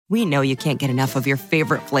We know you can't get enough of your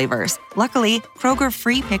favorite flavors. Luckily, Kroger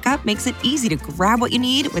Free Pickup makes it easy to grab what you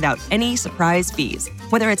need without any surprise fees.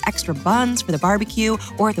 Whether it's extra buns for the barbecue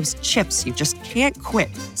or those chips you just can't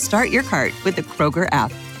quit, start your cart with the Kroger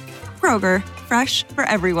app. Kroger, fresh for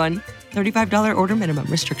everyone. $35 order minimum.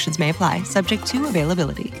 Restrictions may apply, subject to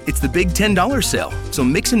availability. It's the big $10 sale, so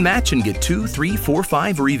mix and match and get 2, 3, 4,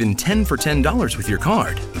 5, or even 10 for $10 with your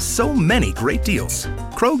card. So many great deals.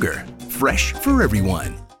 Kroger, fresh for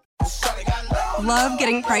everyone. Love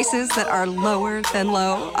getting prices that are lower than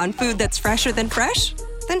low on food that's fresher than fresh?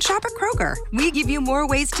 Then shop at Kroger. We give you more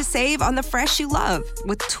ways to save on the fresh you love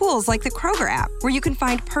with tools like the Kroger app, where you can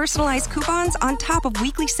find personalized coupons on top of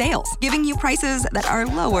weekly sales, giving you prices that are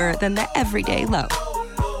lower than the everyday low.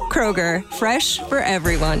 Kroger, fresh for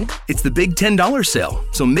everyone. It's the big $10 sale,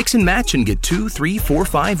 so mix and match and get 2, 3, 4,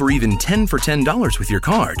 5, or even 10 for $10 with your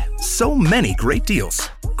card. So many great deals.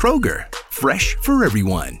 Kroger, fresh for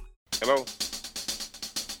everyone. Hello.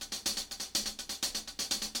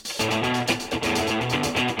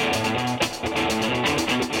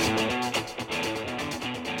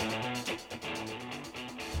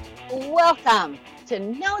 Welcome to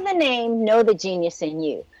Know the Name, Know the Genius in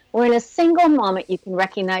You, where in a single moment you can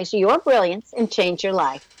recognize your brilliance and change your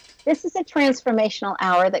life. This is a transformational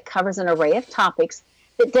hour that covers an array of topics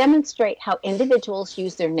that demonstrate how individuals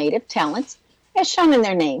use their native talents, as shown in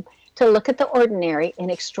their name, to look at the ordinary in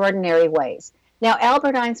extraordinary ways. Now,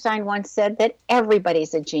 Albert Einstein once said that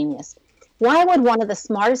everybody's a genius. Why would one of the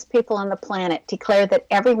smartest people on the planet declare that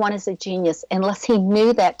everyone is a genius unless he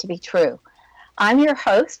knew that to be true? I'm your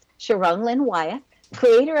host, Sharon Lynn Wyatt,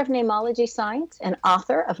 creator of Namology Science and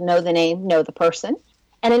author of Know the Name, Know the Person.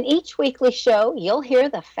 And in each weekly show, you'll hear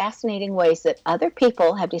the fascinating ways that other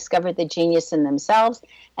people have discovered the genius in themselves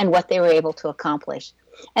and what they were able to accomplish.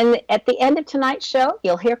 And at the end of tonight's show,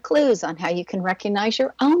 you'll hear clues on how you can recognize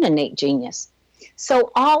your own innate genius.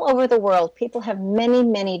 So all over the world, people have many,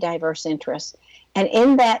 many diverse interests. And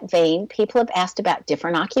in that vein, people have asked about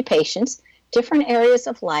different occupations, different areas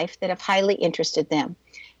of life that have highly interested them.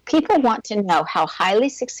 People want to know how highly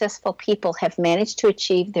successful people have managed to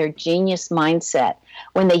achieve their genius mindset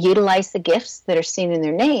when they utilize the gifts that are seen in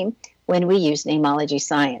their name when we use namology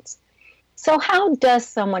science. So how does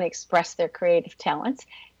someone express their creative talents,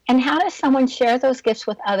 and how does someone share those gifts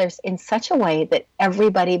with others in such a way that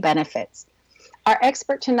everybody benefits? Our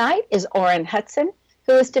expert tonight is Orrin Hudson,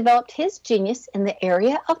 who has developed his genius in the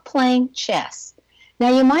area of playing chess. Now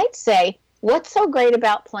you might say, what's so great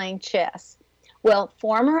about playing chess? Well,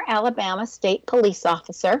 former Alabama state police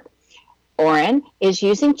officer Orrin is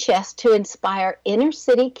using chess to inspire inner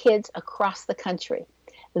city kids across the country.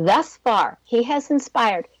 Thus far, he has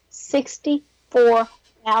inspired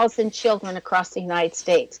 64,000 children across the United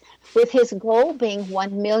States, with his goal being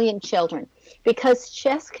 1 million children, because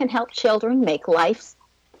chess can help children make life's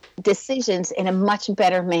decisions in a much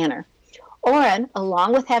better manner. Orrin,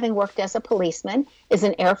 along with having worked as a policeman, is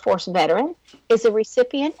an Air Force veteran, is a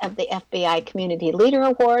recipient of the FBI Community Leader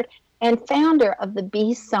Award, and founder of the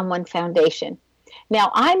Be Someone Foundation.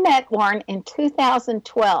 Now, I met Orrin in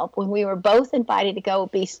 2012 when we were both invited to go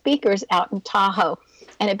be speakers out in Tahoe,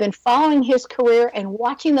 and have been following his career and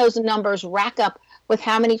watching those numbers rack up with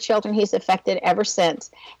how many children he's affected ever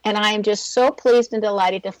since. And I am just so pleased and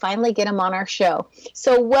delighted to finally get him on our show.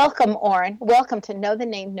 So welcome, Orrin. Welcome to Know the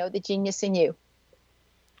Name, Know the Genius in You.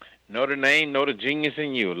 Know the name, know the genius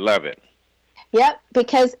in you. Love it. Yep,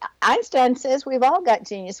 because Einstein says we've all got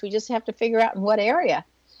genius. We just have to figure out in what area.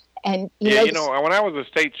 And when I was a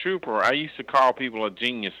state trooper, I used to call people a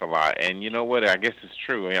genius a lot. And you know what? I guess it's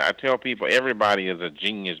true. I tell people everybody is a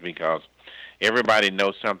genius because everybody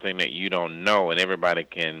knows something that you don't know, and everybody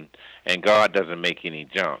can, and God doesn't make any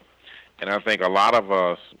junk. And I think a lot of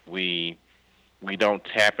us, we don't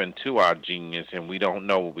tap into our genius, and we don't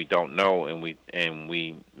know what we don't know, and we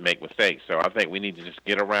make mistakes. So I think we need to just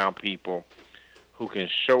get around people who can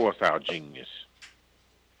show us our genius.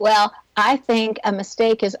 Well, I think a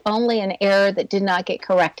mistake is only an error that did not get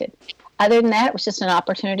corrected. Other than that, it was just an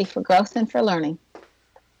opportunity for growth and for learning.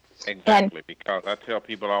 Exactly, because I tell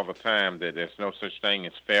people all the time that there's no such thing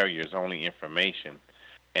as failure, it's only information,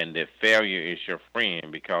 and that failure is your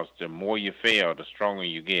friend, because the more you fail, the stronger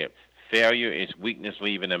you get. Failure is weakness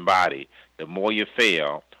leaving in body. The more you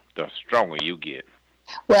fail, the stronger you get.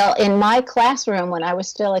 Well, in my classroom, when I was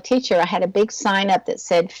still a teacher, I had a big sign up that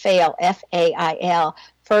said FAIL, F-A-I-L,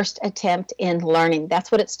 first attempt in learning.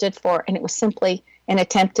 That's what it stood for, and it was simply an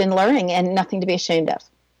attempt in learning and nothing to be ashamed of.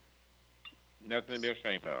 Nothing to be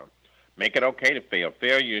ashamed of. Make it okay to fail.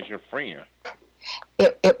 Failure is your friend.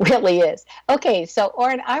 It really is. Okay, so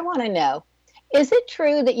Orrin, I want to know, Is it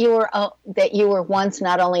true that you were once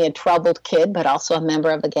not only a troubled kid but also a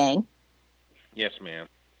member of a gang? Yes, ma'am.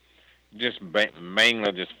 Just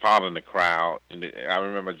mainly just following the crowd. And I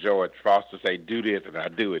remember George Foster say, "Do this," and I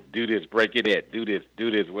do it. Do this, break it at. Do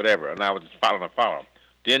this, whatever. And I was just following.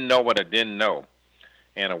 Didn't know what I didn't know.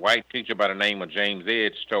 And a white teacher by the name of James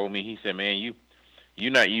Edge told me, he said, "Man,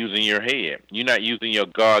 you're not using your head. You're not using your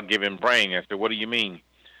God-given brain." I said, "What do you mean?"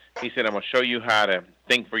 He said, "I'm going to show you how to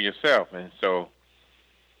think for yourself." And so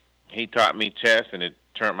he taught me chess, and it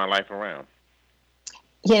turned my life around.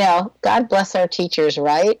 God bless our teachers,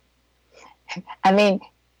 right? I mean,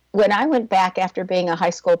 when I went back after being a high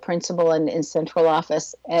school principal in central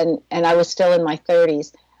office, and I was still in my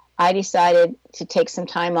 30s, I decided to take some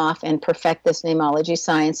time off and perfect this namology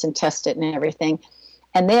science and test it and everything.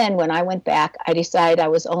 And then when I went back, I decided I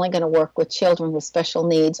was only going to work with children with special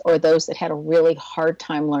needs or those that had a really hard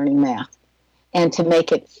time learning math, and to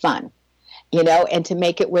make it fun, and to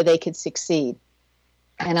make it where they could succeed.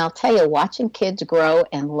 And I'll tell you, watching kids grow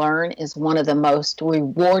and learn is one of the most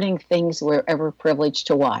rewarding things we're ever privileged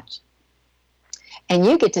to watch. And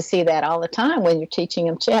you get to see that all the time when you're teaching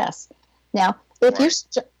them chess. Now, if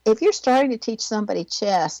you're starting to teach somebody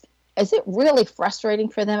chess, is it really frustrating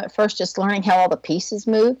for them at first just learning how all the pieces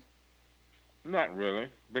move? Not really,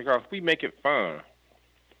 because we make it fun.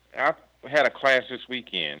 I had a class this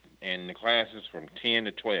weekend, and the class is from 10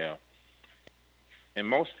 to 12. And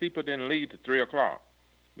most people didn't leave till 3 o'clock.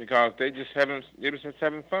 Because they were just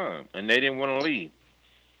having fun, and they didn't want to leave.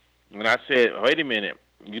 And I said, "Wait a minute,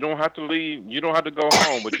 you don't have to leave. You don't have to go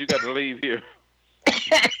home, but you got to leave here."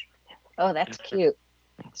 Oh, that's cute.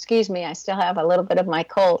 Excuse me, I still have a little bit of my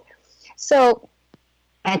cold. So,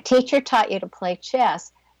 a teacher taught you to play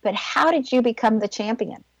chess, but how did you become the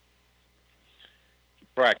champion?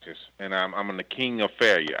 Practice, and I'm the king of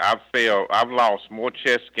failure. I've lost more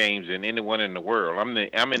chess games than anyone in the world. I'm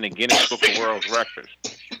in the Guinness Book of World Records.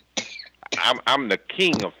 I'm the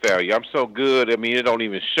king of failure. I'm so good. I mean, it don't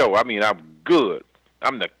even show. I mean, I'm good.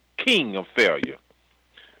 I'm the king of failure.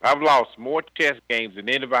 I've lost more chess games than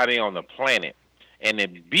anybody on the planet. And the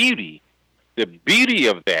beauty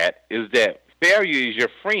of that is that failure is your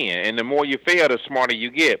friend. And the more you fail, the smarter you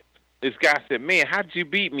get. This guy said, "Man, how'd you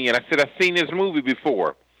beat me?" And I said, "I've seen this movie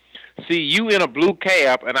before. See, you in a blue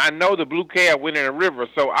cab, and I know the blue cab went in a river,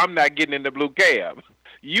 so I'm not getting in the blue cab.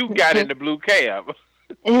 You got in the blue cab.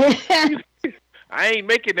 I ain't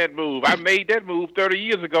making that move. I made that move 30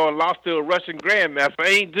 years ago and lost to a Russian grandmaster. I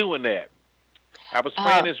ain't doing that." I was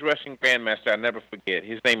playing this Russian grandmaster I'll never forget.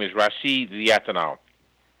 His name is Rashid Ziatanov.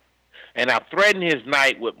 And I threatened his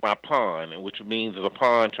knight with my pawn, which means the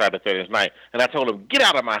pawn tried to threaten his knight. And I told him, "Get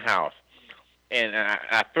out of my house." And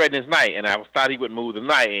I threatened his knight, and I thought he would move the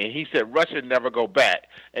knight. And he said, "Russia never go back."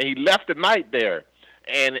 And he left the knight there.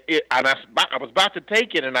 And I was about to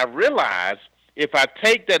take it, and I realized if I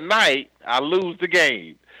take the knight, I lose the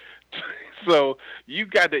game. So you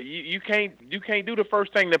can't do the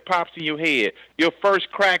first thing that pops in your head. Your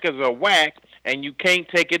first crack is a whack, and you can't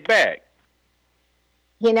take it back.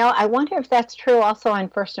 I wonder if that's true also on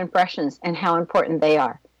first impressions and how important they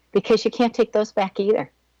are, because you can't take those back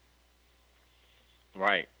either.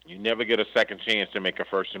 Right. You never get a second chance to make a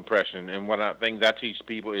first impression. And one of the things I teach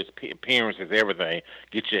people is appearance is everything.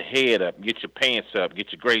 Get your head up, get your pants up,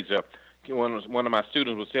 get your grades up. One of my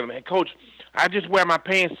students was telling me, "Hey, Coach, I just wear my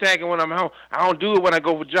pants sagging when I'm home. I don't do it when I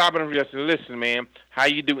go for job interviews." I said, "Listen, man, how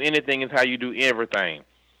you do anything is how you do everything.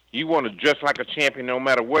 You want to dress like a champion no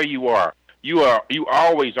matter where you are. You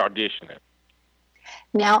always auditioning."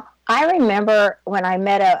 Now, I remember when I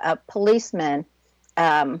met a policeman,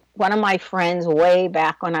 one of my friends way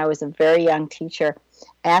back when I was a very young teacher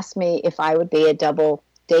asked me if I would be a double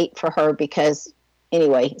date for her because,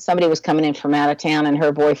 anyway, somebody was coming in from out of town and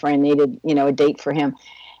her boyfriend needed, a date for him.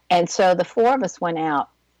 And so the four of us went out,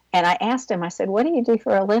 and I asked him, I said, "What do you do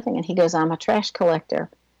for a living?" And he goes, "I'm a trash collector."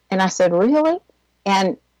 And I said, "Really?"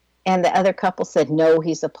 And the other couple said, "No,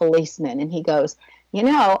 he's a policeman." And he goes,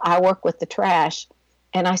 "I work with the trash."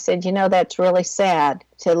 And I said, "That's really sad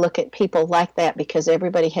to look at people like that because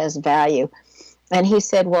everybody has value." And he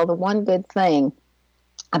said, "Well, the one good thing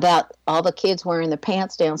about all the kids wearing their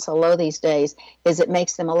pants down so low these days is it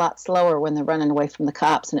makes them a lot slower when they're running away from the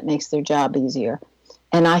cops, and it makes their job easier."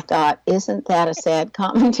 And I thought, isn't that a sad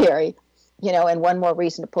commentary? And one more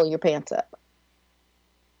reason to pull your pants up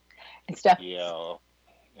and stuff. Yeah,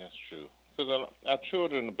 that's true. Because our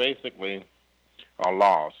children basically are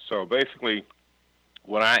lost. So basically,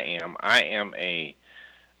 what I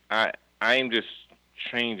am just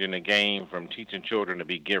changing the game from teaching children to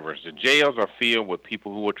be givers. The jails are filled with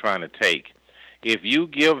people who are trying to take. If you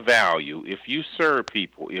give value, if you serve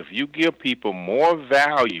people, if you give people more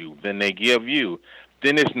value than they give you,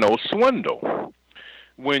 then it's no swindle.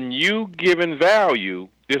 When you giving value,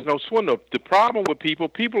 there's no swindle. The problem with people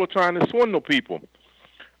are trying to swindle people.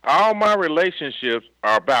 All my relationships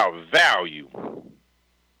are about value.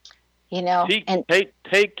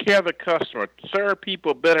 Take care of the customer. Serve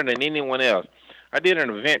people better than anyone else. I did an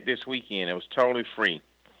event this weekend. It was totally free.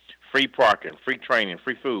 Free parking, free training,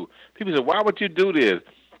 free food. People said, why would you do this?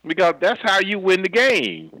 Because that's how you win the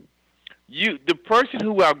game. The person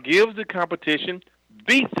who outgives the competition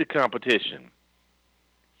beats the competition.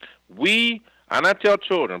 And I tell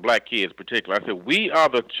children, black kids particularly, I said, we are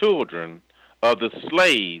the children of the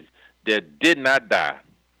slaves that did not die.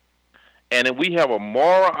 And then we have a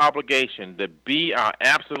moral obligation to be our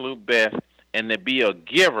absolute best and to be a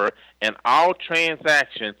giver, and all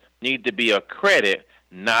transactions need to be a credit,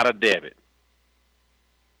 not a debit.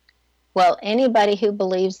 Well, anybody who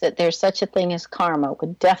believes that there's such a thing as karma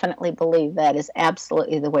would definitely believe that is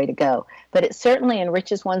absolutely the way to go. But it certainly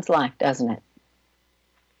enriches one's life, doesn't it?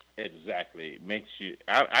 Exactly. It makes you.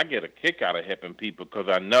 I get a kick out of helping people because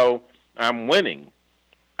I know I'm winning.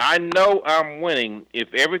 I know I'm winning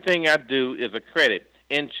if everything I do is a credit.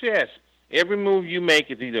 In chess, every move you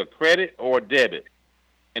make is either a credit or a debit.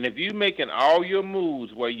 And if you're making all your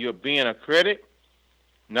moves where you're being a credit,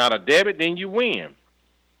 not a debit, then you win.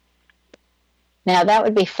 Now, that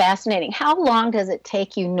would be fascinating. How long does it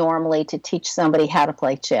take you normally to teach somebody how to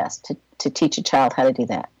play chess, to teach a child how to do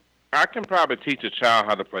that? I can probably teach a child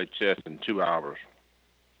how to play chess in 2 hours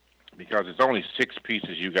because it's only 6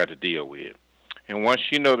 pieces you got to deal with. And once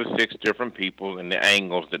you know the 6 different people and the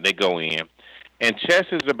angles that they go in, and chess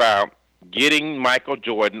is about getting Michael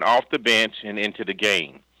Jordan off the bench and into the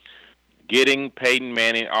game, getting Peyton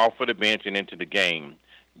Manning off of the bench and into the game,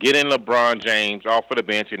 getting LeBron James off of the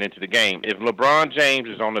bench and into the game. If LeBron James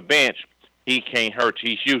is on the bench, he can't hurt.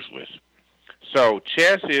 He's useless. So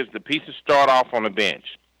chess is the pieces start off on the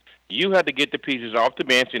bench. You have to get the pieces off the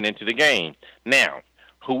bench and into the game. Now,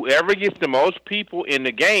 whoever gets the most people in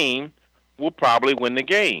the game will probably win the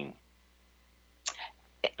game.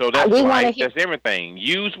 So that's life. That's everything.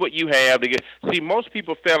 Use what you have to get. See, most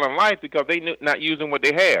people fail in life because they're not using what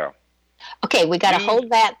they have. Okay, we got to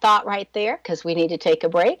hold that thought right there because we need to take a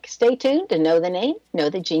break. Stay tuned to Know the Name,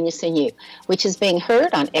 Know the Genius in You, which is being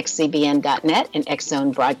heard on xcbn.net and X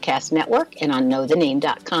Zone Broadcast Network and on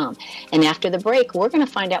knowthename.com. And after the break, we're going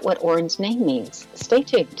to find out what Orrin's name means. Stay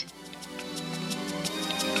tuned.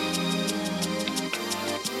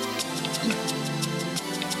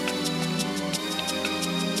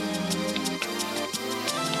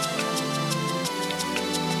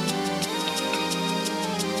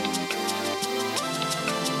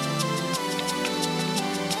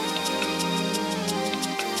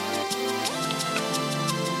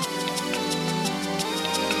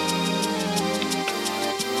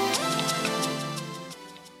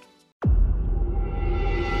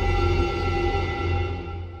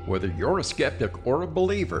 Whether you're a skeptic or a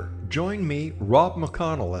believer, join me, Rob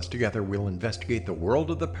McConnell, as together we'll investigate the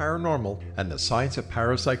world of the paranormal and the science of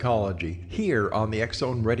parapsychology here on the X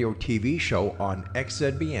Zone Radio TV show on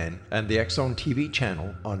XZBN and the X Zone TV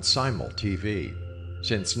channel on Simul TV.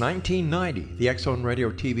 Since 1990, the X Zone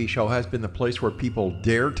Radio TV show has been the place where people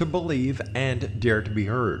dare to believe and dare to be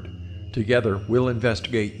heard. Together, we'll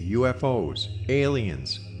investigate UFOs,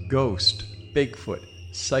 aliens, ghosts, Bigfoot,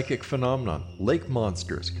 psychic phenomenon, lake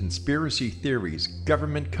monsters, conspiracy theories,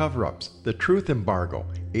 government cover-ups, the truth embargo,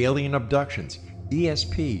 alien abductions,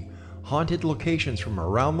 ESP, haunted locations from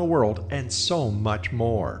around the world, and so much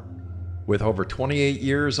more. With over 28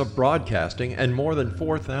 years of broadcasting and more than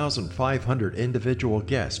 4,500 individual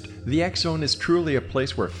guests, the X Zone is truly a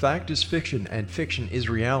place where fact is fiction and fiction is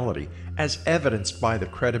reality, as evidenced by the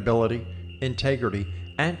credibility, integrity,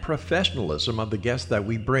 and professionalism of the guests that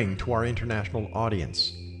we bring to our international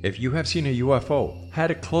audience. If you have seen a UFO,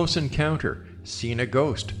 had a close encounter, seen a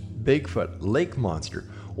ghost, Bigfoot, lake monster,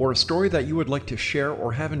 or a story that you would like to share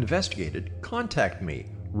or have investigated, contact me,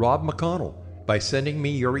 Rob McConnell, by sending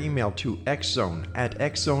me your email to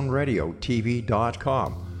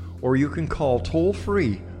xzone@xzoneradiotv.com, or you can call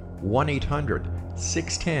toll-free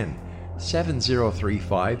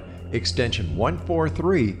 1-800-610-7035, extension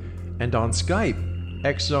 143, and on Skype,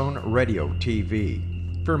 X Zone Radio TV.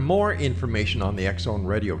 For more information on the X Zone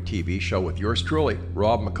Radio TV show with yours truly,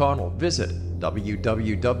 Rob McConnell, visit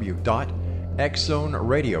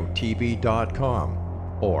www.xzoneradiotv.com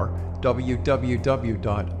or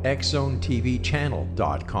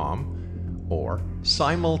www.xzonetvchannel.com or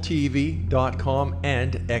simultv.com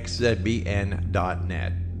and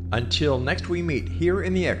xzbn.net. Until next we meet here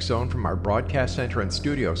in the X Zone from our broadcast center and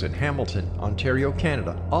studios in Hamilton, Ontario,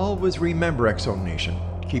 Canada, always remember, X Zone Nation,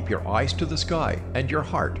 keep your eyes to the sky and your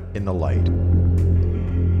heart in the light.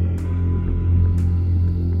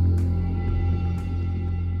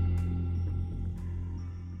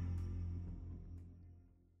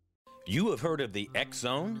 You have heard of the X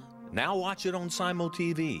Zone? Now watch it on Simul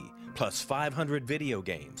TV, plus 500 video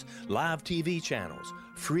games, live TV channels,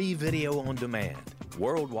 free video on demand,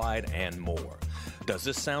 worldwide, and more. Does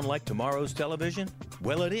this sound like tomorrow's television?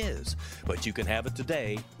 Well, it is, but you can have it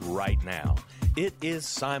today, right now. It is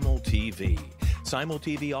Simul TV. Simul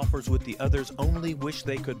TV offers what the others only wish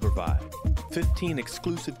they could provide. 15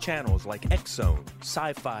 exclusive channels like X Zone,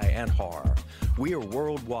 Sci-Fi, and Horror. We are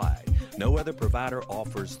worldwide. No other provider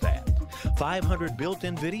offers that. 500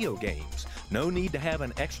 built-in video games. No need to have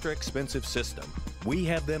an extra expensive system. We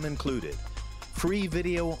have them included. Free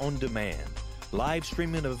video on demand. Live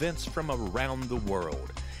streaming events from around the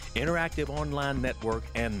world. Interactive online network,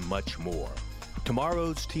 and much more.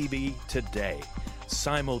 Tomorrow's TV today.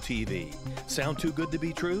 Simul TV. Sound too good to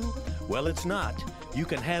be true? Well, it's not. You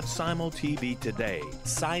can have Simul TV today.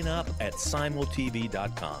 Sign up at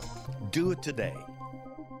simultv.com. Do it today.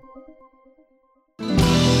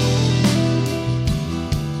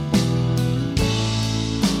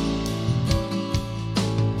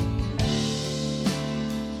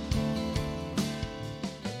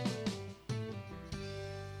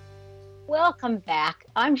 Welcome back.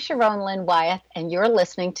 I'm Sharon Lynn Wyeth, and you're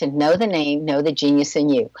listening to Know the Name, Know the Genius in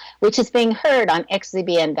You, which is being heard on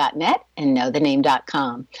xzbn.net and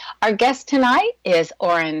knowthename.com. Our guest tonight is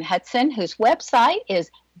Orrin Hudson, whose website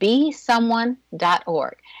is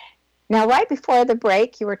besomeone.org. Now, right before the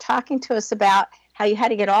break, you were talking to us about how you had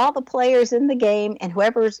to get all the players in the game, and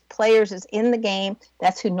whoever's players is in the game,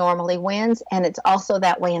 that's who normally wins, and it's also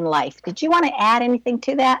that way in life. Did you want to add anything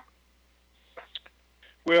to that?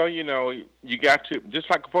 Well, you know, you got to, just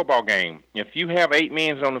like a football game, if you have 8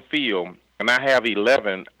 men on the field and I have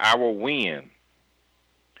 11, I will win.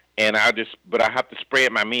 But I have to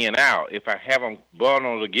spread my men out. If I have them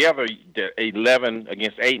bundled together, the 11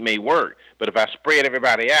 against 8 may work. But if I spread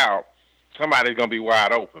everybody out, somebody's going to be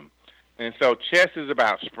wide open. And so chess is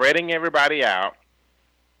about spreading everybody out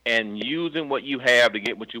and using what you have to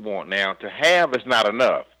get what you want. Now, to have is not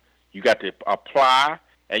enough. You got to apply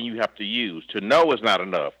and you have to use. To know is not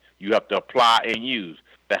enough. You have to apply and use.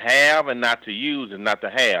 To have and not to use is not to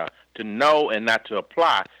have. To know and not to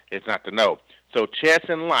apply is not to know. So chess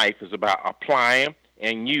in life is about applying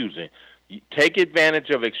and using. You take advantage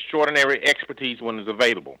of extraordinary expertise when it's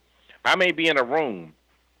available. I may be in a room,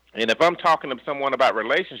 and if I'm talking to someone about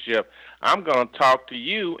relationship, I'm going to talk to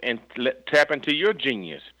you and tap into your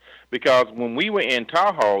genius. Because when we were in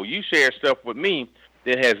Tahoe, you shared stuff with me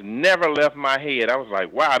that has never left my head. I was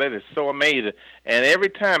like, wow, that is so amazing. And every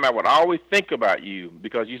time I would always think about you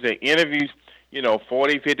because you say interviews,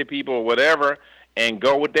 40, 50 people or whatever, and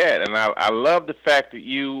go with that. And I love the fact that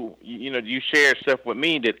you shared stuff with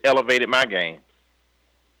me that elevated my game.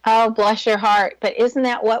 Oh, bless your heart. But isn't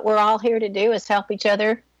that what we're all here to do, is help each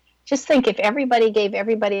other? Just think, if everybody gave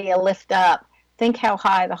everybody a lift up, think how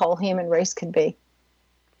high the whole human race could be.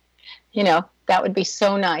 That would be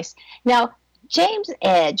so nice. Now, James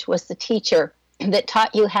Edge was the teacher that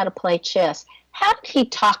taught you how to play chess. How did he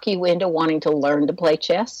talk you into wanting to learn to play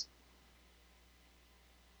chess?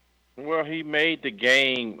 Well, he made the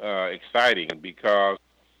game exciting because,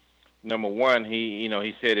 number one, he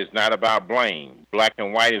said it's not about blame. Black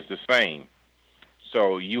and white is the same.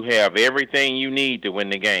 So you have everything you need to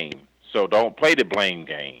win the game. So don't play the blame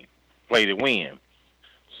game. Play to win.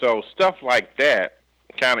 So stuff like that.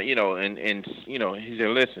 Kind of, he said,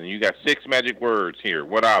 listen, you got 6 magic words here.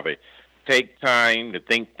 What are they? Take time to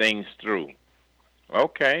think things through.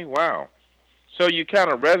 Okay, wow. So you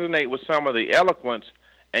kind of resonate with some of the eloquence,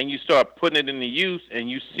 and you start putting it into use,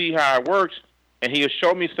 and you see how it works, and he'll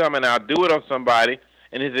show me some, and I'll do it on somebody.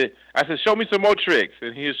 And I said, show me some more tricks.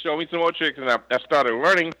 And he'll show me some more tricks, and I started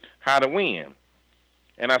learning how to win.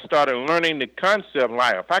 And I started learning the concept,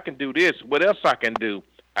 like, if I can do this, what else I can do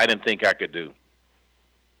I didn't think I could do.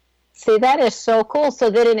 See, that is so cool. So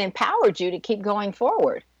that it empowered you to keep going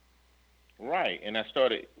forward. Right. And I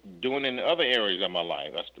started doing it in other areas of my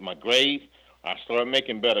life. My grades, I started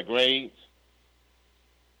making better grades.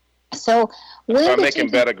 So when I started making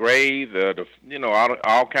better grades,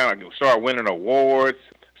 all kind of, started winning awards,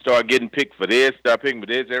 started getting picked for this, started picking for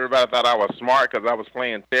this. Everybody thought I was smart because I was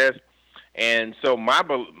playing chess. And so my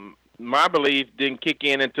belief didn't kick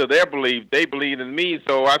in until their belief. They believed in me,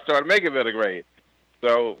 so I started making better grades.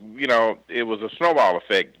 So, it was a snowball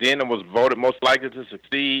effect. Then it was voted most likely to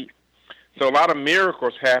succeed. So a lot of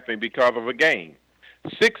miracles happen because of a game.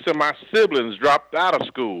 6 of my siblings dropped out of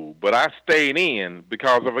school, but I stayed in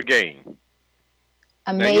because of a game.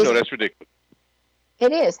 Amazing. Now, you know that's ridiculous.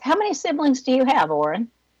 It is. How many siblings do you have, Orrin?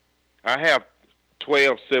 I have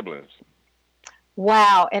 12 siblings.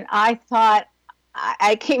 Wow. And I thought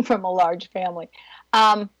I came from a large family.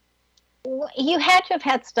 You had to have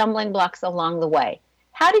had stumbling blocks along the way.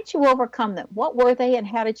 How did you overcome them? What were they, and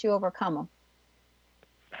how did you overcome them?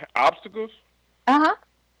 Obstacles? Uh-huh.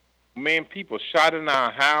 Man, people shot in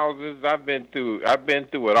our houses. I've been through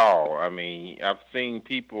it all. I mean, I've seen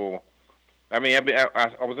people. I mean, I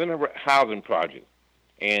was in a housing project,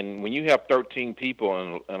 and when you have 13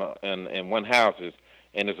 people in one house,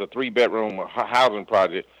 and it's a 3-bedroom housing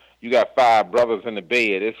project, you got 5 brothers in the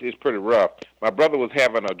bed. It's pretty rough. My brother was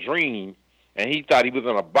having a dream, and he thought he was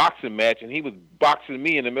in a boxing match, and he was boxing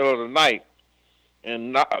me in the middle of the night,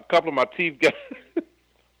 and a couple of my teeth got.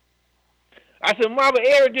 I said, Mama,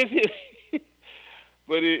 Eric just hit.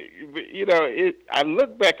 But I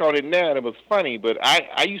look back on it now, and it was funny. But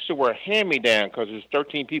I used to wear hand-me-down because there's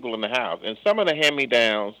 13 people in the house, and some of the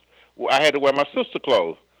hand-me-downs I had to wear my sister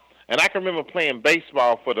clothes. And I can remember playing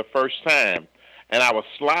baseball for the first time, and I was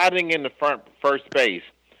sliding in the first base,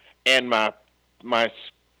 and my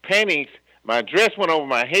panties, my dress went over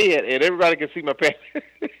my head, and everybody could see my panties.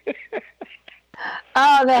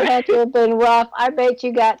 Oh, that had to have been rough. I bet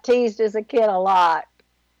you got teased as a kid a lot.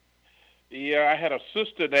 Yeah, I had a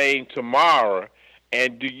sister named Tamara,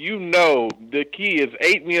 and do you know the kids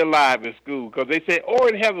ate me alive in school because they said,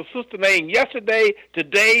 Orrin has a sister named yesterday,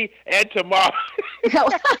 today, and tomorrow.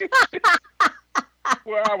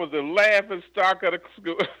 Well, I was the laughing stock of the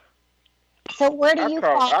school. So where do you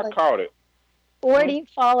fall? I caught it. Where do you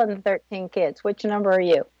fall in the 13 kids? Which number are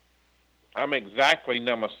you? I'm exactly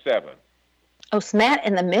number 7. Oh, Matt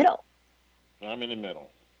in the middle. I'm in the middle.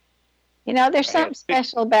 You know, there's something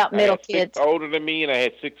special about middle kids. 6 older than me, and I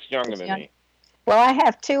had 6 younger than me. Well, I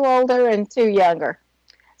have 2 older and 2 younger.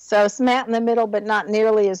 So Matt in the middle, but not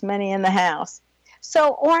nearly as many in the house.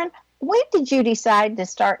 So, Orrin, when did you decide to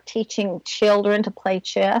start teaching children to play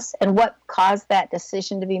chess, and what caused that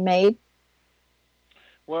decision to be made?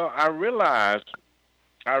 Well, I realized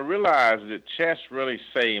that chess really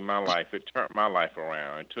saved my life. It turned my life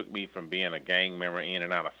around. It took me from being a gang member in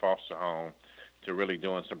and out of foster home to really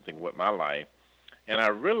doing something with my life. And I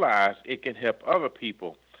realized it can help other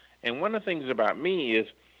people. And one of the things about me is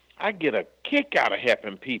I get a kick out of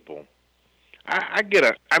helping people.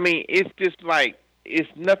 It's just like, it's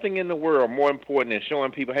nothing in the world more important than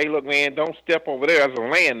showing people, hey, look, man, don't step over there. That's a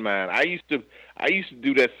landmine. I used to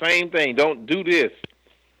do that same thing. Don't do this.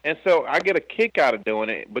 And so I get a kick out of doing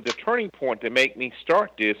it. But the turning point that made me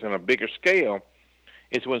start this on a bigger scale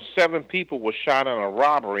is when 7 people were shot in a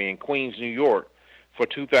robbery in Queens, New York for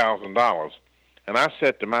 $2,000. And I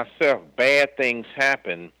said to myself, bad things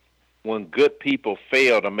happen when good people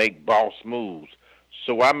fail to make boss moves.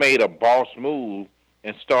 So I made a boss move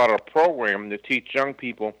and started a program to teach young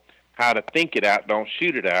people how to think it out, don't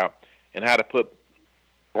shoot it out, and how to put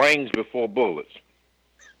brains before bullets.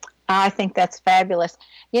 I think that's fabulous.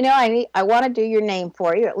 You know, I want to do your name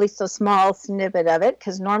for you, at least a small snippet of it,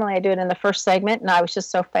 because normally I do it in the first segment, and I was just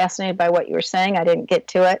so fascinated by what you were saying, I didn't get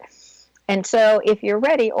to it. And so if you're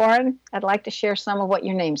ready, Orrin, I'd like to share some of what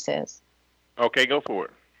your name says. Okay, go for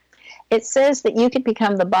it. It says that you could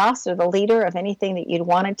become the boss or the leader of anything that you'd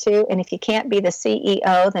wanted to, and if you can't be the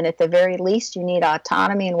CEO, then at the very least you need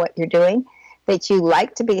autonomy in what you're doing, that you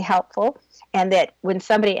like to be helpful, and that when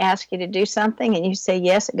somebody asks you to do something and you say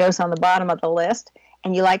yes, it goes on the bottom of the list,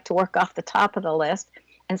 and you like to work off the top of the list.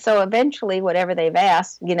 And so eventually whatever they've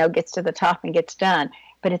asked, gets to the top and gets done.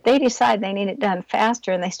 But if they decide they need it done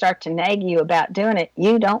faster and they start to nag you about doing it,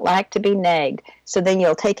 you don't like to be nagged. So then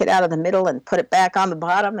you'll take it out of the middle and put it back on the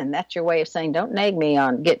bottom, and that's your way of saying, don't nag me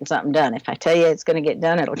on getting something done. If I tell you it's going to get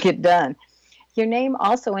done, it'll get done. Your name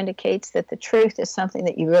also indicates that the truth is something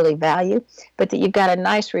that you really value, but that you've got a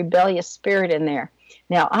nice rebellious spirit in there.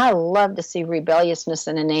 Now, I love to see rebelliousness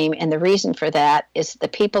in a name, and the reason for that is the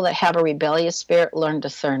people that have a rebellious spirit learn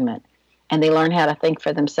discernment, and they learn how to think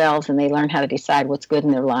for themselves, and they learn how to decide what's good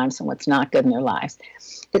in their lives and what's not good in their lives.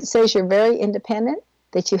 It says you're very independent,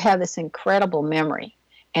 that you have this incredible memory,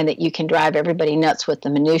 and that you can drive everybody nuts with the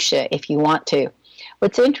minutia if you want to.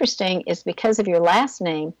 What's interesting is because of your last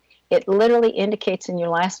name, it literally indicates in your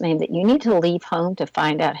last name that you need to leave home to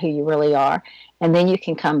find out who you really are, and then you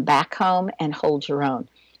can come back home and hold your own.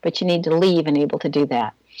 But you need to leave and able to do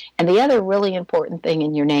that. And the other really important thing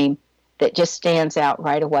in your name that just stands out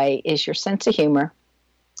right away is your sense of humor,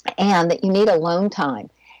 and that you need alone time,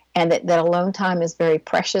 and that alone time is very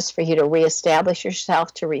precious for you to reestablish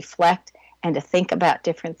yourself, to reflect, and to think about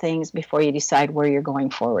different things before you decide where you're going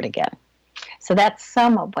forward again. So that's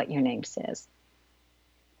some of what your name says.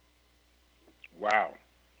 Wow,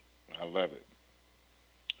 I love it.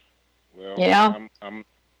 Well, Yeah.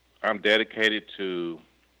 I'm dedicated to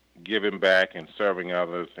giving back and serving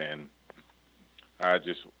others, and I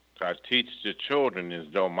teach the children as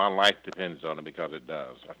though my life depends on it, because it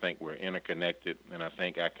does. I think we're interconnected, and I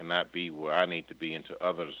think I cannot be where I need to be until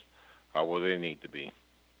others are where they need to be.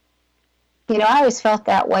 You know, I always felt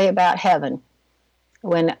that way about heaven.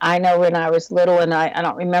 When I was little, and I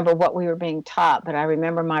don't remember what we were being taught, but I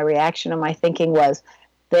remember my reaction and my thinking was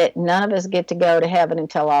that none of us get to go to heaven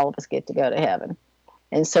until all of us get to go to heaven.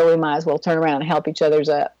 And so we might as well turn around and help each other's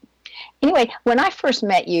up. Anyway, when I first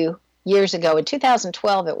met you years ago, in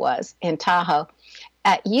 2012 it was, in Tahoe,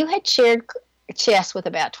 you had shared chess with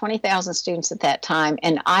about 20,000 students at that time,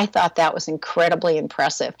 and I thought that was incredibly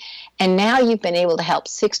impressive. And now you've been able to help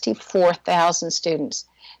 64,000 students.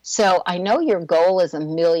 So I know your goal is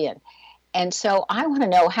 1 million. And so I want to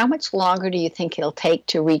know, how much longer do you think it'll take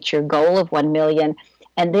to reach your goal of 1 million?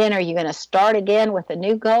 And then are you going to start again with a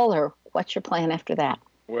new goal, or what's your plan after that?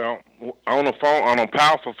 Well, on a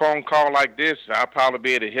powerful phone call like this, I'll probably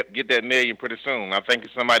be able to get that 1 million pretty soon. I think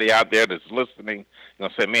there's somebody out there that's listening,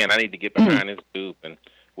 say, man, I need to get behind this dude, and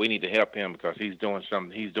we need to help him because he's doing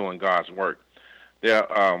something. He's doing God's work.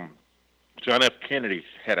 John F. Kennedy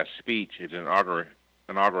had a speech, his inaugural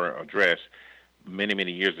address,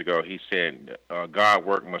 many years ago. He said, God's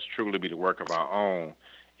work must truly be the work of our own.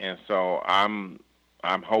 And so I'm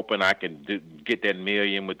hoping I can get that 1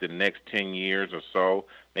 million within the next 10 years or so,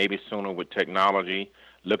 maybe sooner with technology,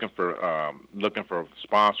 looking for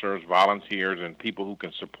sponsors, volunteers, and people who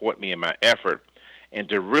can support me in my effort, and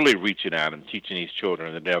to really reach it out and teaching these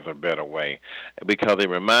children that there's a better way. Because it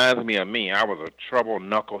reminds me of me. I was a troubled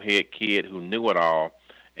knucklehead kid who knew it all,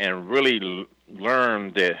 and really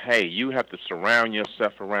learned that, hey, you have to surround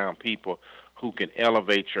yourself around people who can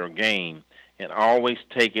elevate your game, and always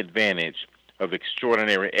take advantage of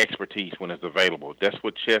extraordinary expertise when it's available. That's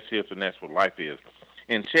what chess is, and that's what life is.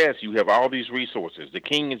 In chess, you have all these resources. The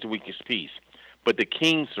king is the weakest piece, but the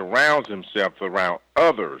king surrounds himself around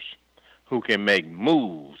others who can make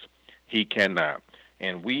moves he cannot.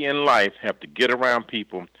 And we in life have to get around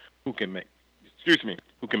people who can make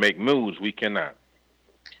moves we cannot.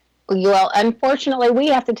 Well, unfortunately, we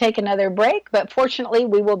have to take another break, but fortunately,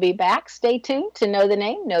 we will be back. Stay tuned to Know the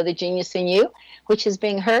Name, Know the Genius in You, which is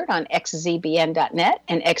being heard on xzbn.net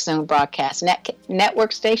and X-Zone Broadcast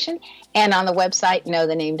Network Station, and on the website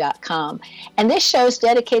knowthename.com. And this show is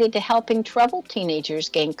dedicated to helping troubled teenagers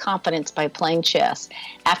gain confidence by playing chess.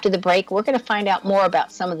 After the break, we're going to find out more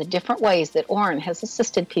about some of the different ways that Orrin has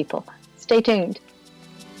assisted people. Stay tuned.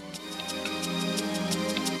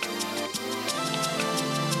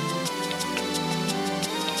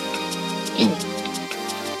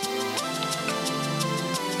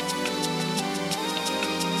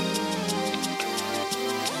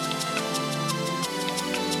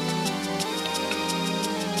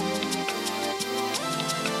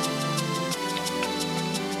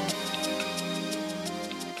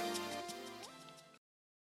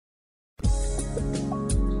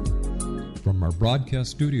 From our broadcast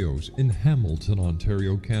studios in Hamilton,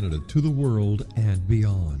 Ontario, Canada, to the world and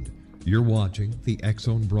beyond, you're watching the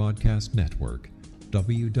X-Zone Broadcast Network,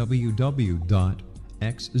 www.xzbn.net.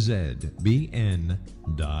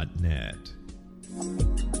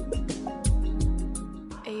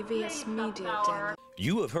 AVS Media.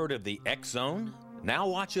 You have heard of the X-Zone? Now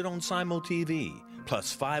watch it on Simul TV,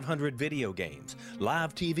 plus 500 video games,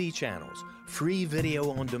 live TV channels, free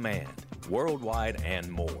video on demand, worldwide,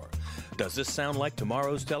 and more. Does this sound like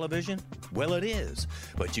tomorrow's television? Well, it is,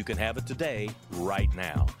 but you can have it today, right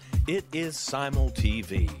now. It is Simul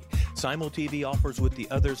TV. Simul TV offers what the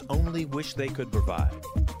others only wish they could provide.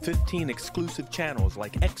 15 exclusive channels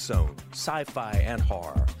like X-Zone, Sci-Fi, and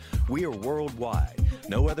Horror. We are worldwide.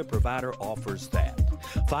 No other provider offers that.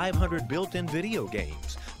 500 built-in video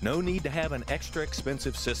games. No need to have an extra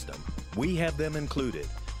expensive system. We have them included.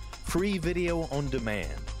 Free video on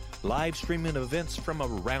demand. Live streaming events from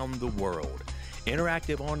around the world,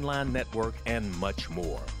 interactive online network, and much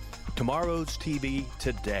more. Tomorrow's TV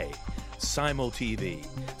today. Simul TV.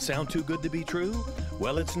 Sound too good to be true?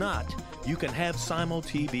 Well, it's not. You can have Simul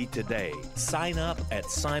TV today. Sign up at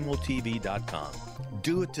simultv.com.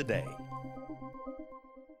 Do it today.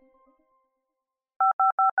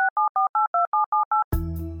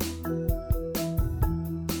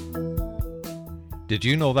 Did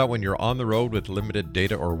you know that when you're on the road with limited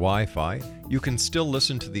data or Wi-Fi, you can still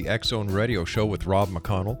listen to the X-Zone Radio Show with Rob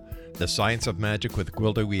McConnell, The Science of Magic with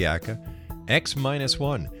Gwilda Wiyaka,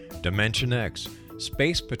 X-1, Dimension X,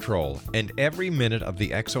 Space Patrol, and every minute of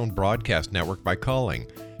the X-Zone Broadcast Network by calling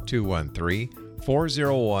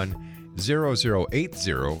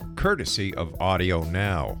 213-401-0080, courtesy of Audio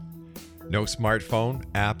Now. No smartphone,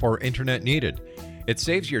 app, or internet needed. It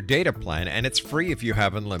saves your data plan and it's free if you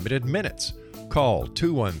have unlimited minutes. Call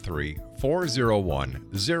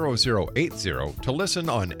 213-401-0080 to listen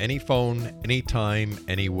on any phone, anytime,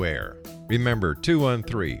 anywhere. Remember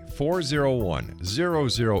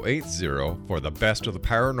 213-401-0080 for the best of the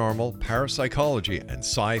paranormal, parapsychology, and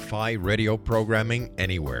sci-fi radio programming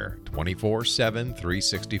anywhere, 24/7,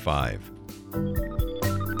 365.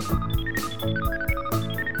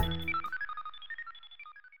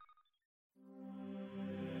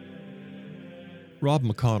 Rob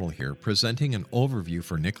McConnell here, presenting an overview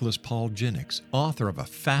for Nicholas Paul Jennings, author of a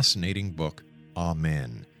fascinating book,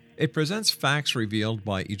 Amen. It presents facts revealed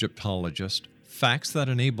by Egyptologists, facts that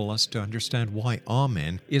enable us to understand why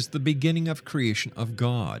Amen is the beginning of creation of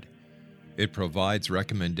God. It provides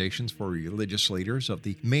recommendations for religious leaders of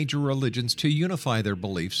the major religions to unify their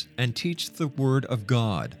beliefs and teach the Word of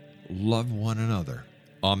God. Love one another.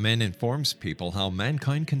 Amen informs people how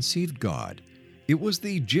mankind conceived God. It was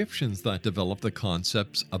the Egyptians that developed the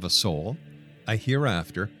concepts of a soul, a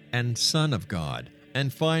hereafter, and Son of God.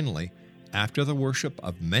 And finally, after the worship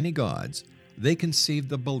of many gods, they conceived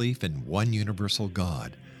the belief in one universal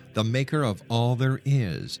God, the maker of all there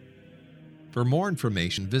is. For more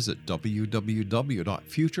information, visit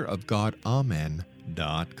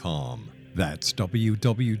www.futureofgodamen.com. That's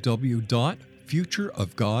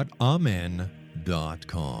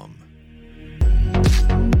www.futureofgodamen.com.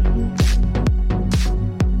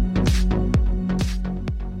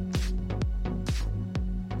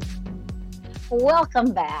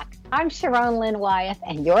 Welcome back. I'm Sharon Lynn Wyeth,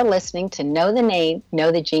 and you're listening to Know the Name, Know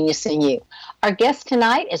the Genius in You. Our guest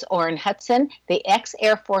tonight is Orrin Hudson, the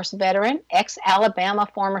ex-Air Force veteran, ex-Alabama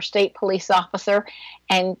former state police officer,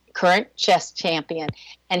 and current chess champion.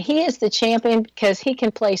 And he is the champion because he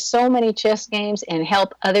can play so many chess games and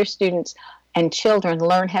help other students and children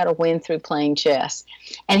learn how to win through playing chess.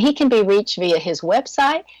 And he can be reached via his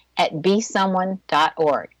website at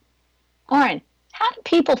besomeone.org. Orrin, how do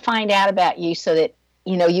people find out about you so that,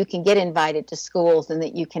 you can get invited to schools and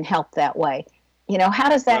that you can help that way? How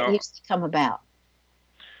does that usually come about?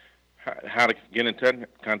 How to get in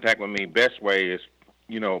contact with me, best way is,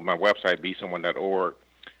 my website, besomeone.org,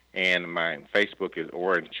 and my Facebook is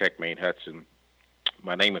Orrin Checkmate Hudson.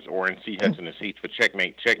 My name is Orrin C. Hudson. It's C for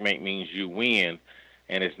checkmate. Checkmate means you win,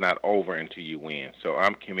 and it's not over until you win. So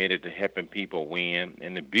I'm committed to helping people win,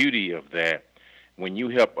 and the beauty of that, when you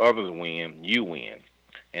help others win, you win,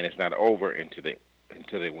 and it's not over until they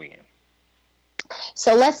win.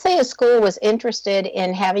 So let's say a school was interested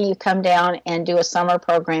in having you come down and do a summer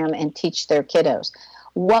program and teach their kiddos.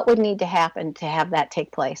 What would need to happen to have that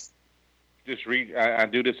take place? Just read. I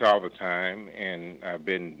do this all the time, and I've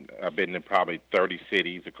been in probably 30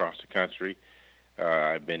 cities across the country.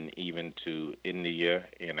 I've been even to India,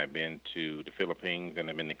 and I've been to the Philippines, and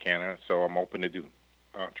I've been to Canada. So I'm open to do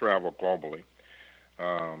travel globally.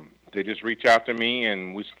 They just reach out to me,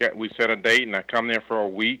 and we set a date, and I come there for a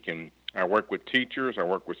week, and I work with teachers, I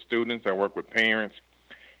work with students, I work with parents,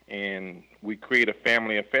 and we create a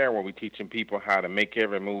family affair where we're teaching people how to make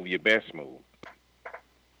every move your best move.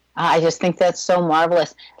 I just think that's so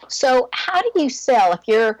marvelous. So how do you sell, if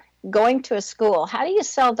you're going to a school, how do you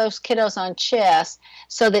sell those kiddos on chess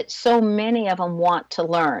so that so many of them want to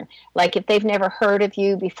learn? Like if they've never heard of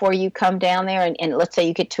you before you come down there and let's say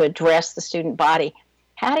you get to address the student body,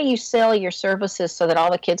 how do you sell your services so that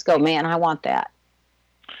all the kids go, man, I want that?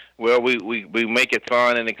 Well, we make it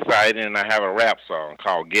fun and exciting, and I have a rap song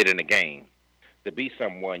called Get in the Game. To be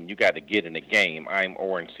someone, you got to get in the game. I'm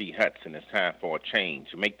Orrin C. Hudson. It's time for a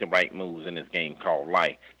change. Make the right moves in this game called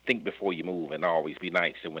life. Think before you move and always be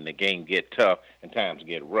nice. And when the game get tough and times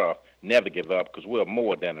get rough, never give up because we're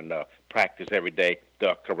more than enough. Practice every day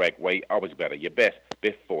the correct way. Always better your best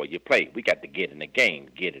before you play. We got to get in the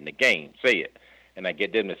game. Get in the game. Say it. And I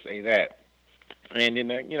get them to say that. And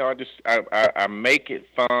then, I make it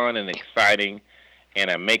fun and exciting,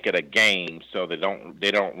 and I make it a game so they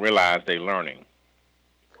don't realize they're learning.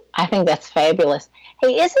 I think that's fabulous.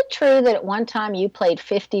 Hey, is it true that at one time you played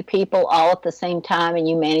 50 people all at the same time and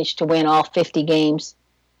you managed to win all 50 games?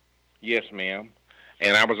 Yes, ma'am.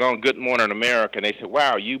 And I was on Good Morning America, and they said,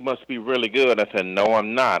 wow, you must be really good. I said, no,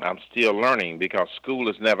 I'm not. I'm still learning because school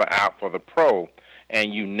is never out for the pro,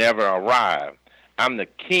 and you never arrive. I'm the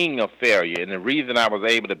king of failure, and the reason I was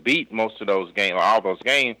able to beat most of those games, or all those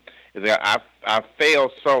games, is that I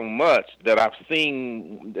failed so much that I've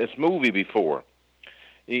seen this movie before.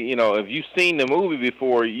 if you've seen the movie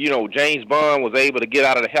before, James Bond was able to get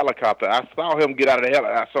out of the helicopter. I saw him get out of the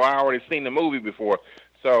helicopter, so I already seen the movie before.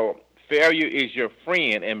 So failure is your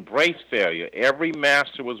friend. Embrace failure. Every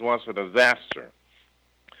master was once a disaster.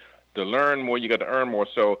 To learn more, you got to earn more.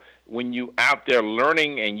 So when you out there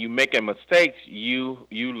learning and you making mistakes, you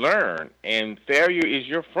learn. And failure is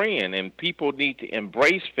your friend. And people need to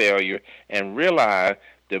embrace failure and realize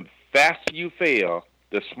the faster you fail,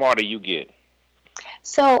 the smarter you get.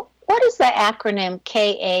 So what does the acronym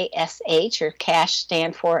KASH or CASH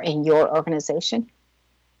stand for in your organization?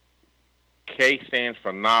 K stands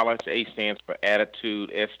for knowledge, A stands for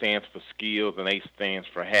attitude, S stands for skills, and A stands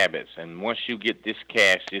for habits. And once you get this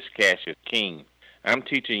cash is king. I'm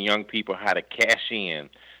teaching young people how to cash in,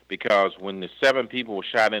 because when the 7 people were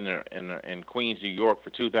shot in Queens, New York for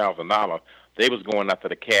 $2,000, they was going after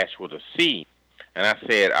the cash with a C. And I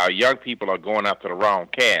said, our young people are going after the wrong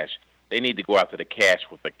cash. They need to go after the cash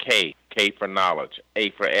with a K. K for knowledge, A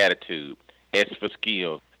for attitude, S for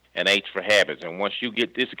skills, and H for habits. And once you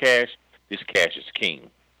get this cash is king.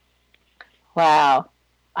 Wow.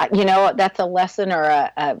 That's a lesson or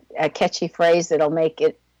a catchy phrase that'll make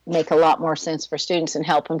a lot more sense for students and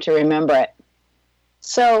help them to remember it.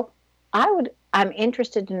 So I'm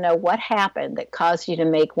interested to know what happened that caused you to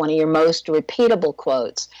make one of your most repeatable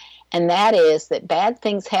quotes, and that is that bad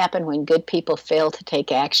things happen when good people fail to take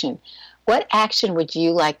action. What action would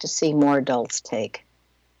you like to see more adults take?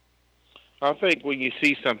 I think when you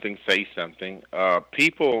see something, say something.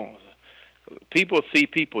 People see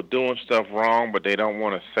people doing stuff wrong, but they don't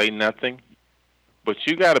want to say nothing. But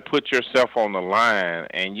you got to put yourself on the line,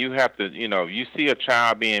 and you have to, you see a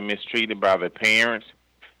child being mistreated by their parents,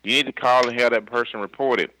 you need to call and have that person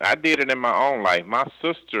report it. I did it in my own life. My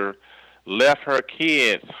sister left her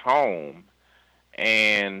kids home,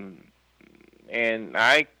 and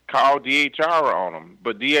I called DHR on them.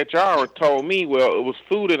 But DHR told me, well, it was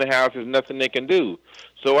food in the house, there's nothing they can do.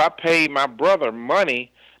 So I paid my brother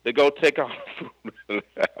money to go take all the food in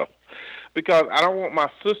the house, because I don't want my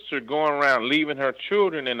sister going around leaving her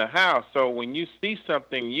children in the house. So when you see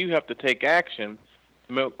something, you have to take action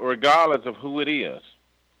regardless of who it is.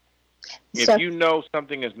 If you know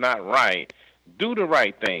something is not right, do the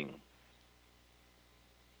right thing.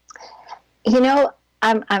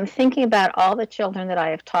 I'm thinking about all the children that I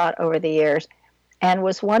have taught over the years, and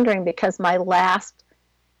was wondering, because my last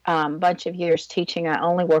bunch of years teaching, I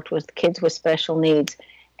only worked with kids with special needs.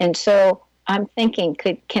 And so I'm thinking,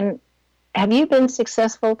 have you been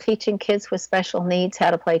successful teaching kids with special needs how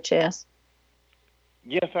to play chess?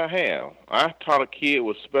 Yes, I have. I taught a kid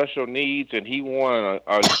with special needs, and he won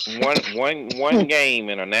one game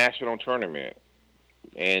in a national tournament.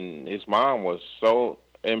 And his mom was so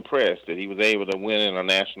impressed that he was able to win in a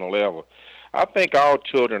national level. I think all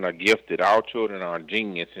children are gifted. All children are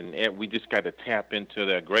genius, and we just got to tap into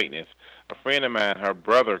their greatness. A friend of mine, her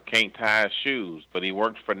brother can't tie his shoes, but he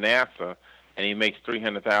works for NASA, and he makes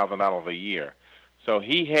 $300,000 a year. So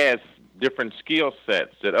he has different skill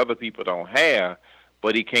sets that other people don't have,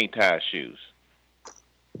 but he can't tie his shoes.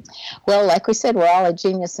 Well, like we said, we're all a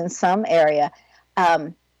genius in some area.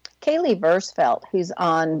 Kaylee Versfeld, who's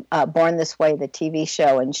on Born This Way, the TV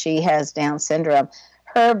show, and she has Down syndrome,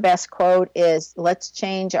 her best quote is, let's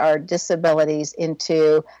change our disabilities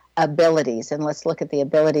into abilities, and let's look at the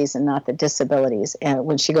abilities and not the disabilities,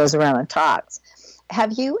 when she goes around and talks.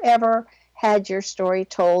 Have you ever had your story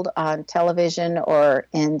told on television or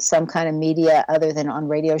in some kind of media other than on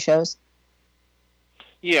radio shows?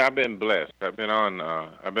 Yeah, I've been blessed. I've been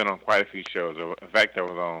on quite a few shows. In fact, I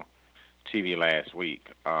was on TV last week.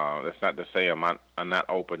 That's not to say I'm not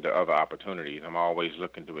open to other opportunities. I'm always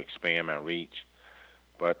looking to expand my reach.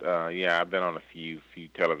 But I've been on a few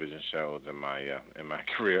television shows in my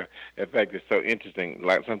career. In fact, it's so interesting.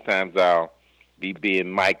 Like sometimes I'll be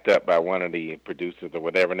being mic'd up by one of the producers or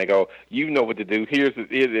whatever, and they go, "You know what to do. Here's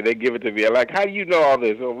it." They give it to me. I'm like, "How do you know all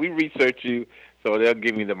this?" Well, we research you, so they'll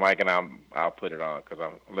give me the mic and I'll put it on because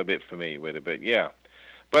I'm a little bit familiar with it. But yeah.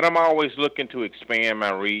 But I'm always looking to expand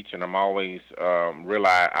my reach, and I'm always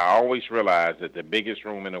I always realize that the biggest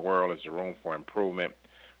room in the world is the room for improvement.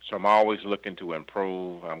 So I'm always looking to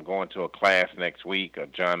improve. I'm going to a class next week, a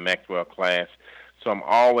John Maxwell class. So I'm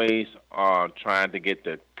always trying to get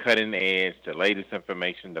the cutting edge, the latest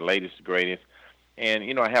information, the latest, greatest.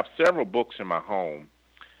 And, I have several books in my home.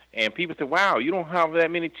 And people say, wow, you don't have that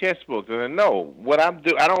many chess books. And I say, no,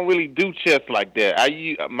 I don't really do chess like that.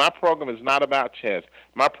 My program is not about chess.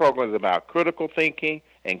 My program is about critical thinking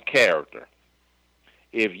and character.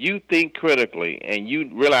 If you think critically and you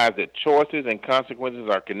realize that choices and consequences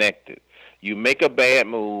are connected, you make a bad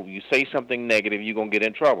move, you say something negative, you're going to get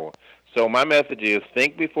in trouble. So my message is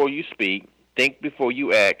think before you speak, think before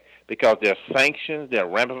you act, because there are sanctions, there are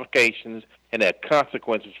ramifications, and there are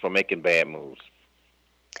consequences for making bad moves.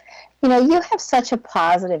 You know, you have such a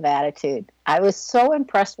positive attitude. I was so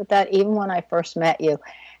impressed with that even when I first met you.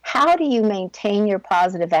 How do you maintain your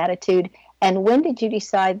positive attitude, and when did you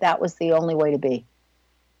decide that was the only way to be?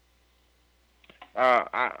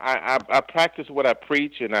 I practice what I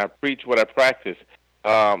preach, and I preach what I practice.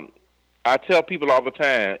 I tell people all the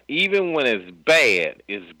time, even when it's bad,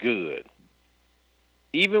 it's good.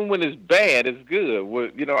 Even when it's bad, it's good. Well,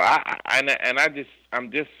 you know,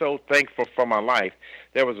 I'm just so thankful for my life.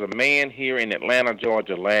 There was a man here in Atlanta,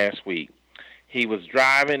 Georgia last week. He was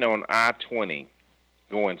driving on I-20,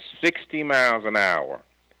 going 60 miles an hour.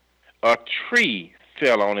 A tree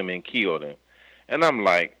fell on him and killed him. And I'm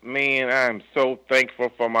like, man, I'm so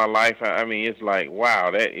thankful for my life. I mean, it's like,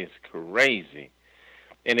 wow, that is crazy.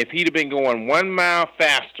 And if he'd have been going 1 mile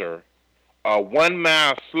faster or 1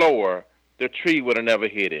 mile slower, the tree would have never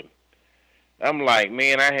hit him. I'm like,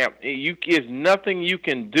 man, there's nothing you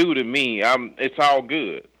can do to me. It's all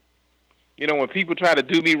good. You know, when people try to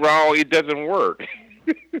do me wrong, it doesn't work.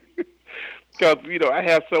 Because, you know, I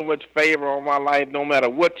have so much favor on my life. No matter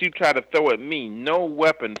what you try to throw at me, no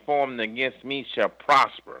weapon formed against me shall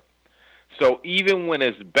prosper. So even when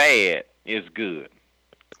it's bad, it's good.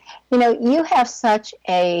 You know, you have such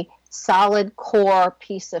a solid core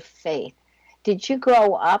piece of faith. Did you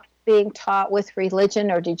grow up being taught with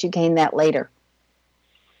religion, or did you gain that later?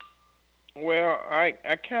 Well, I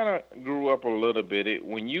kind of grew up a little bit.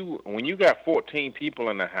 When you got 14 people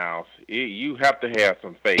in the house, you have to have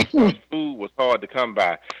some faith. Food was hard to come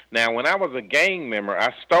by. Now, when I was a gang member,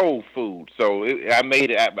 I stole food, so I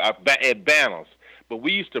made it at banners. But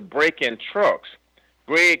we used to break in trucks,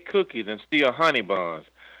 bread cookies, and steal honey buns.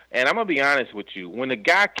 And I'm going to be honest with you. When the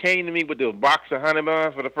guy came to me with the box of honey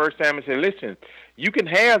buns for the first time and said, listen, you can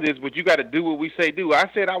have this, but you got to do what we say do, I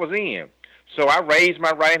said I was in. So I raised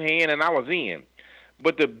my right hand and I was in.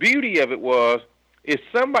 But the beauty of it was, if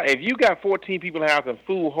you got 14 people in the house and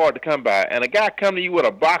food hard to come by, and a guy come to you with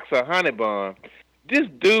a box of honey bun, this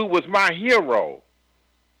dude was my hero.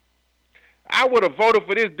 I would have voted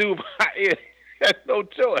for this dude. I had no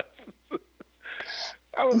choice.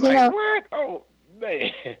 I was what? Oh,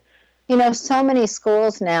 man. You know, so many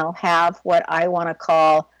schools now have what I want to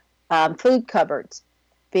call food cupboards,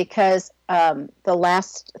 because the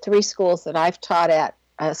last 3 schools that I've taught at,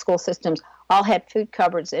 school systems, all had food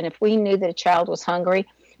cupboards. And if we knew that a child was hungry,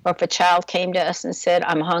 or if a child came to us and said,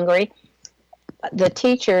 I'm hungry, the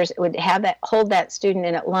teachers would hold that student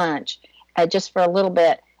in at lunch just for a little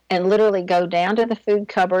bit, and literally go down to the food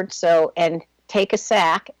cupboard and take a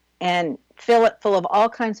sack and fill it full of all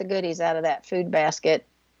kinds of goodies out of that food basket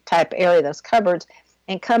type area, those cupboards,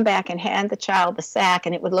 and come back and hand the child the sack,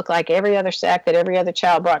 and it would look like every other sack that every other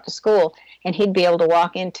child brought to school, and he'd be able to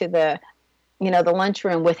walk into the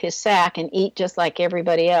lunchroom with his sack and eat just like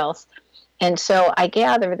everybody else. And so I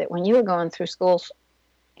gather that when you were going through schools,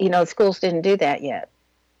 schools didn't do that yet.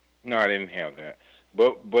 No, I didn't have that.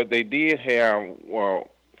 But they did have,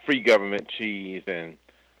 free government cheese, and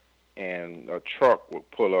a truck would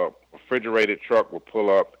pull up, a refrigerated truck would pull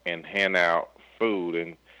up and hand out food.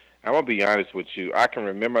 And I'm going to be honest with you, I can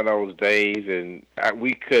remember those days, and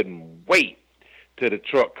we couldn't wait till the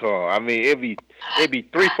truck come. I mean, it'd be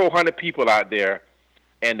 300-400 people out there,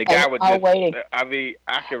 and the guy would just waiting. I mean,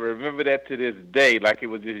 I can remember that to this day, like it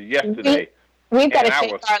was just yesterday. We've got to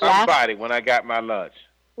take our somebody when I got my lunch.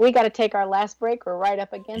 We got to take our last break. We're right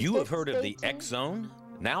up against it. You have heard of the X Zone?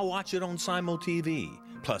 Now watch it on Simul TV,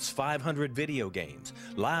 plus 500 video games,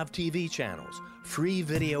 live TV channels, free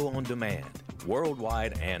video on demand,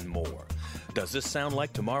 worldwide, and more. Does this sound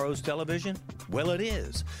like tomorrow's television? Well, it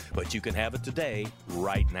is, but you can have it today,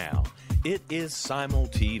 right now. It is Simul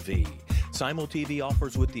TV. Simul TV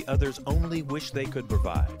offers what the others only wish they could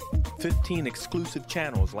provide. 15 exclusive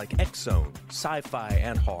channels like X-Zone, Sci-Fi,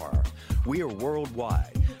 and Horror. We are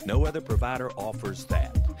worldwide. No other provider offers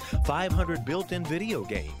that. 500 built-in video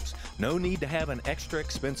games. No need to have an extra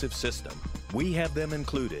expensive system. We have them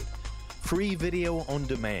included. Free video on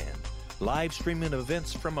demand. Live streaming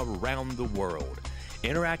events from around the world.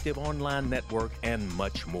 Interactive online network, and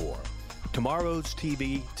much more. Tomorrow's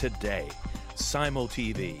TV today. Simul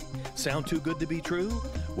TV. Sound too good to be true?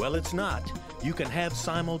 Well, it's not. You can have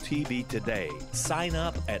Simul TV today. Sign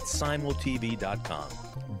up at simultv.com.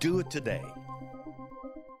 Do it today.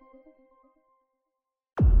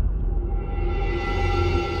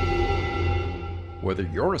 Whether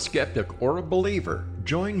you're a skeptic or a believer,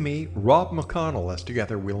 Join me, Rob McConnell, as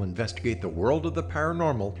together we'll investigate the world of the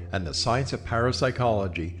paranormal and the science of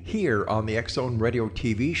parapsychology here on the X-Zone Radio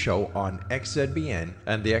TV show on XZBN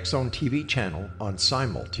and the X-Zone TV channel on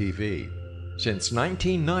Simul TV. Since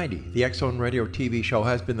 1990, the X-Zone Radio TV show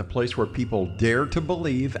has been the place where people dare to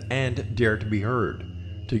believe and dare to be heard.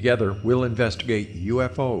 Together, we'll investigate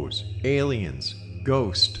UFOs, aliens,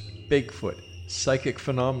 ghosts, Bigfoot, psychic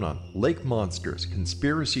phenomenon, lake monsters,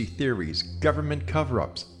 conspiracy theories, government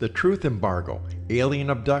cover-ups, the truth embargo, alien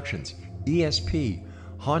abductions, ESP,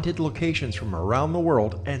 haunted locations from around the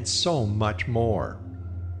world, and so much more.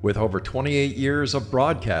 With over 28 years of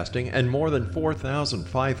broadcasting and more than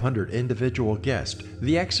 4,500 individual guests,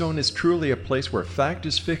 the X-Zone is truly a place where fact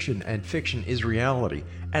is fiction and fiction is reality,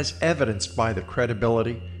 as evidenced by the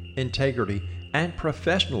credibility, integrity, and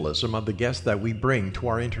professionalism of the guests that we bring to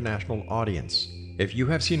our international audience. If you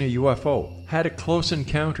have seen a UFO, had a close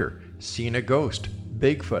encounter, seen a ghost,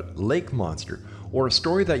 Bigfoot, lake monster, or a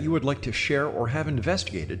story that you would like to share or have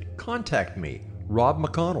investigated, contact me, Rob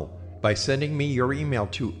McConnell, by sending me your email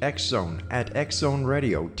to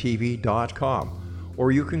xzone@xzoneradiotv.com,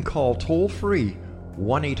 or you can call toll-free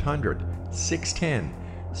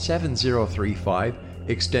 1-800-610-7035,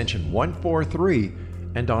 extension 143,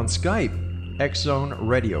 and on Skype, X-Zone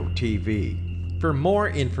Radio TV. For more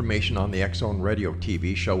information on the X-Zone Radio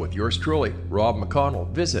TV show with yours truly, Rob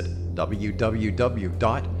McConnell, visit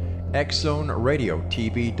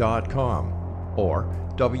www.xzoneradiotv.com or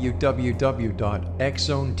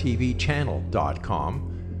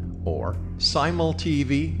www.xzonetvchannel.com or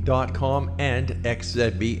simultv.com and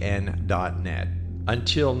xzbn.net.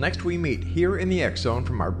 Until next we meet here in the X-Zone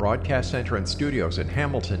from our broadcast center and studios in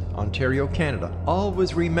Hamilton, Ontario, Canada,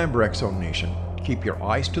 always remember, X-Zone Nation, keep your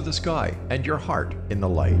eyes to the sky and your heart in the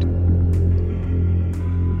light.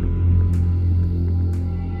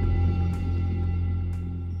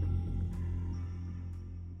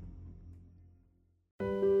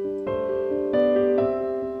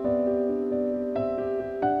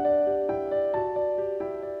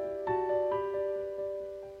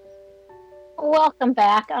 Welcome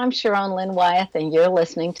back. I'm Sharon Lynn Wyeth, and you're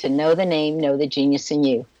listening to Know the Name, Know the Genius in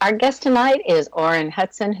You. Our guest tonight is Orrin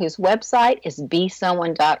Hudson, whose website is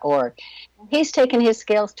besomeone.org. He's taken his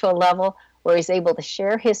skills to a level where he's able to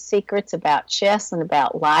share his secrets about chess and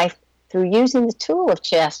about life through using the tool of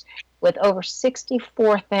chess with over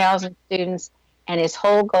 64,000 students, and his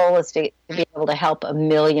whole goal is to be able to help 1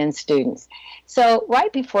 million students. So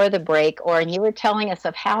right before the break, Orrin, you were telling us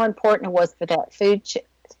of how important it was for that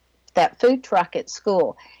food truck at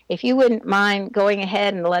school. If you wouldn't mind going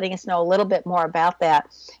ahead and letting us know a little bit more about that.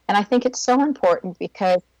 And I think it's so important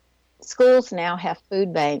because schools now have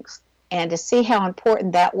food banks, and to see how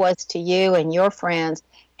important that was to you and your friends,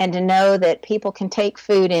 and to know that people can take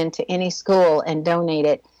food into any school and donate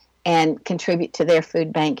it and contribute to their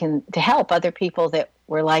food bank and to help other people that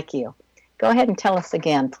were like you. Go ahead and tell us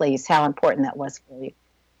again, please, how important that was for you.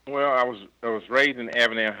 Well, I was raised in the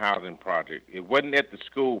Avondale Housing Project. It wasn't at the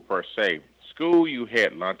school per se. School, you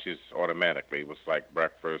had lunches automatically. It was like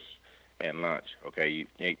breakfast and lunch. Okay, you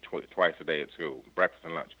ate twice a day at school, breakfast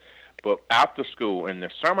and lunch. But after school, in the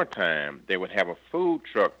summertime, they would have a food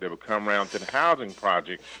truck that would come around to the housing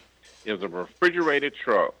project. It was a refrigerated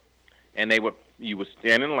truck, and you would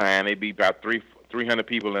stand in line. There'd be about 300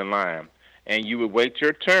 people in line, and you would wait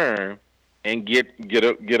your turn and get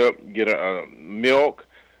a milk.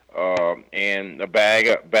 And a bag,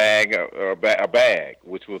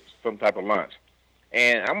 which was some type of lunch.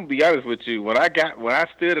 And I'm gonna be honest with you, when I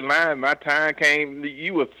stood in line, my time came.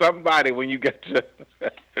 You were somebody when you got to.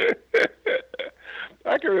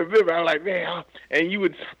 I can remember. I was like, man, and you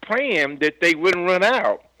was praying that they wouldn't run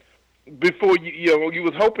out before you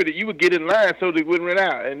was hoping that you would get in line so they wouldn't run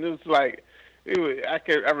out. And it was like, I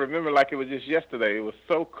remember like it was just yesterday. It was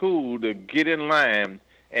so cool to get in line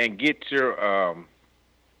and get your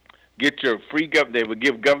free government. They would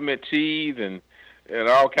give government cheese and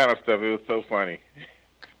all kind of stuff. It was so funny.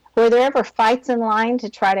 Were there ever fights in line to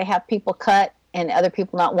try to have people cut and other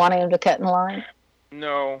people not wanting them to cut in line?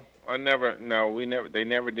 No, we never. They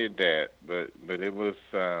never did that. But it was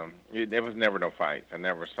there was never no fights. I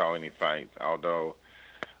never saw any fights. Although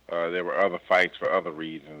there were other fights for other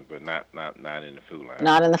reasons, but not in the food line.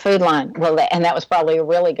 Not in the food line. Well, and that was probably a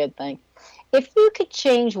really good thing. If you could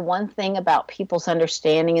change one thing about people's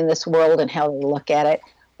understanding in this world and how they look at it,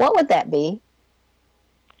 what would that be?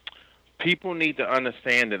 People need to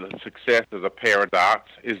understand that success is a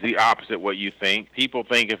paradox. It's the opposite of what you think. People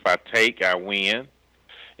think if I take, I win.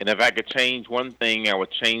 And if I could change one thing, I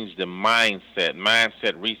would change the mindset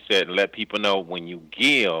reset, and let people know when you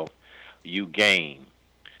give, you gain.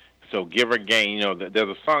 So give or gain. There's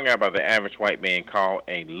a song out by the Average White Man called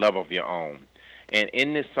 "A Love of Your Own," and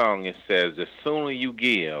in this song it says, "The sooner you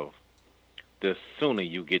give, the sooner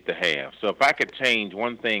you get to have." So if I could change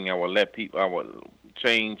one thing, I would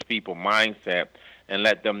change people's mindset and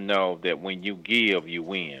let them know that when you give, you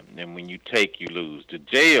win, and when you take, you lose. The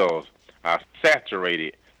jails are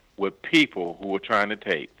saturated with people who are trying to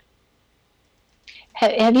take.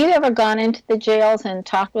 Have you ever gone into the jails and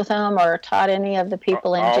talked with them or taught any of the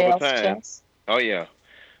people in jails? All the time. Chess? Oh, yeah.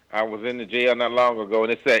 I was in the jail not long ago,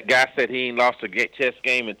 and that guy said he ain't lost a chess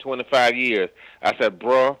game in 25 years. I said,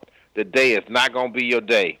 bro, the day is not going to be your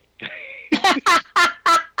day.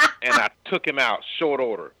 And I took him out, short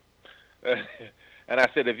order. And I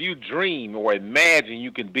said, if you dream or imagine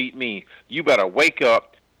you can beat me, you better wake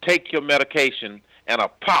up, take your medication, and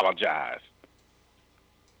apologize.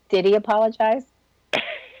 Did he apologize?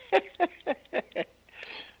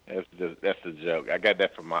 That's the joke. I got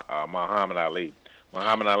that from Muhammad Ali.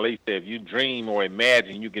 Muhammad Ali said, if you dream or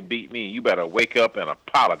imagine you can beat me, you better wake up and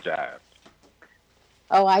apologize.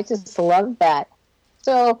 Oh, I just love that.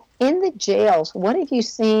 So in the jails, what have you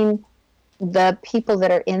seen the people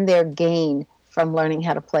that are in there gain from learning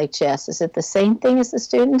how to play chess? Is it the same thing as the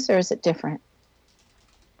students, or is it different?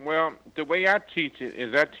 Well, the way I teach it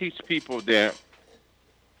is I teach people that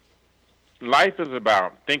life is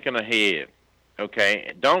about thinking ahead,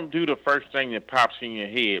 okay? Don't do the first thing that pops in your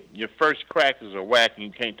head. Your first crack is a whack and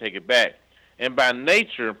you can't take it back. And by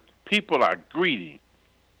nature, people are greedy.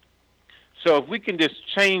 So if we can just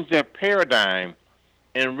change that paradigm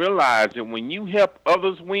and realize that when you help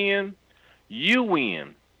others win, you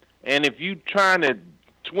win. And if you're trying to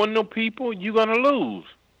swindle people, you're going to lose.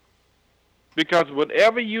 Because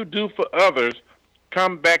whatever you do for others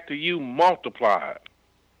come back to you multiplied.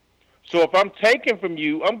 So if I'm taking from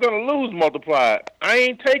you, I'm going to lose multiplied. I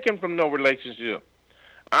ain't taking from no relationship.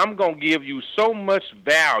 I'm going to give you so much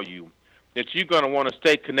value that you're going to want to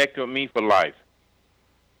stay connected with me for life.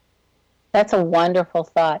 That's a wonderful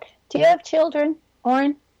thought. Do you have children,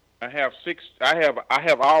 Orrin? I have 6. I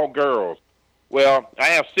have all girls. Well, I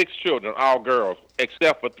have 6 children, all girls,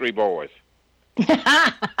 except for 3 boys.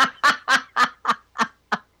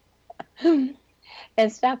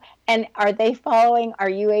 And stuff. And are they following? Have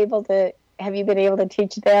you been able to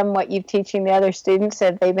teach them what you're teaching the other students?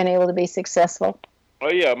 Have they been able to be successful? Oh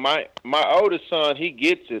yeah, my oldest son, he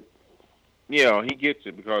gets it. He gets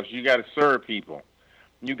it because you got to serve people.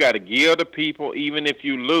 You got to give to people. Even if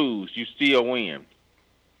you lose, you still win.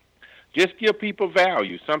 Just give people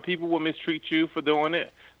value. Some people will mistreat you for doing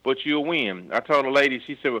it, but you'll win. I told a lady,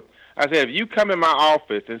 I said, if you come in my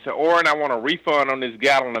office and say, Orrin, I want a refund on this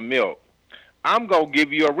gallon of milk, I'm going to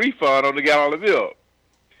give you a refund on the gallon of milk.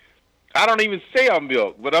 I don't even sell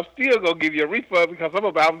milk, but I'm still going to give you a refund because I'm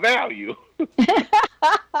about value.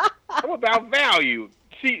 I'm about value.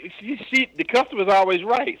 The customer's always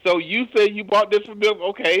right. So you say you bought this for milk,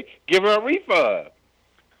 okay, give her a refund.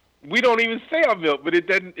 We don't even sell milk, but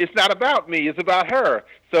it's not about me. It's about her.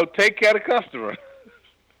 So take care of the customer.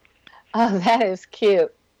 Oh, that is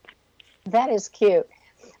cute. That is cute.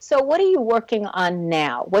 So what are you working on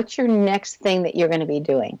now? What's your next thing that you're going to be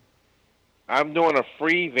doing? I'm doing a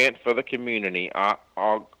free event for the community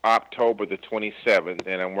October the 27th,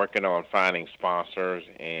 and I'm working on finding sponsors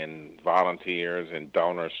and volunteers and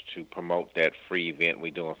donors to promote that free event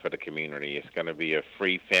we're doing for the community. It's going to be a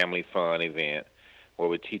free family fun event where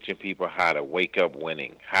we're teaching people how to wake up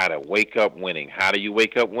winning. How to wake up winning. How do you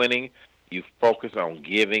wake up winning? You focus on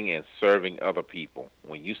giving and serving other people.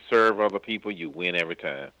 When you serve other people, you win every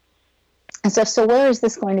time. And so where is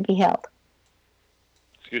this going to be held?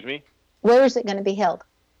 Excuse me? Where is it going to be held?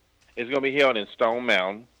 It's going to be held in Stone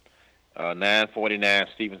Mountain, 949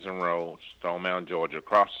 Stevenson Road, Stone Mountain, Georgia,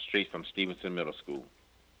 across the street from Stevenson Middle School.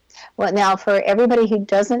 Well, now, for everybody who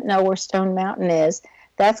doesn't know where Stone Mountain is,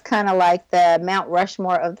 that's kind of like the Mount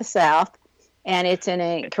Rushmore of the South. And it's an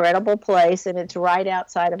incredible place, and it's right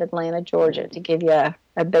outside of Atlanta, Georgia, to give you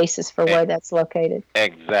a basis for where that's located.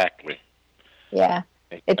 Exactly. Yeah.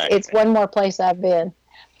 Exactly. It's one more place I've been.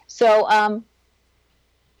 So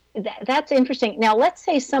that's interesting. Now, let's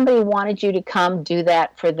say somebody wanted you to come do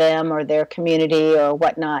that for them or their community or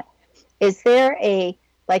whatnot. Is there a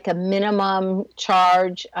minimum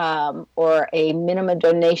charge or a minimum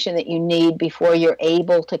donation that you need before you're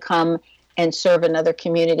able to come and serve another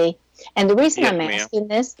community? And the reason I'm asking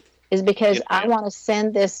this is because I want to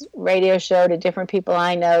send this radio show to different people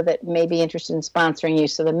I know that may be interested in sponsoring you.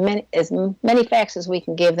 So as many facts as we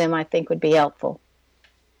can give them, I think, would be helpful.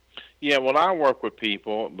 Yeah, well, I work with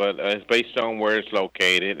people, but it's based on where it's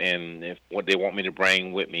located and what they want me to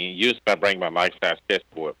bring with me. Usually I bring my life-size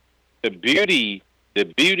chessboard. The beauty the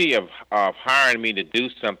beauty of hiring me to do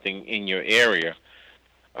something in your area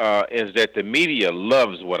is that the media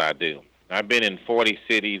loves what I do. I've been in 40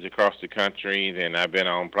 cities across the country, and I've been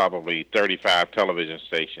on probably 35 television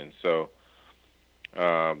stations. So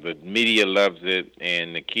the media loves it,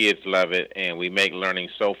 and the kids love it, and we make learning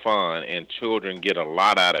so fun, and children get a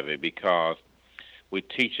lot out of it because we're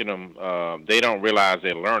teaching them, they don't realize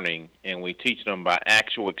they're learning, and we teach them by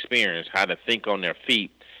actual experience how to think on their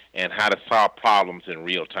feet and how to solve problems in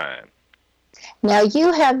real time. Now,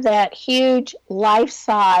 you have that huge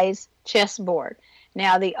life-size chessboard.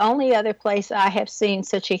 Now, the only other place I have seen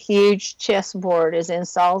such a huge chessboard is in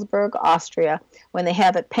Salzburg, Austria, when they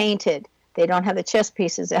have it painted. They don't have the chess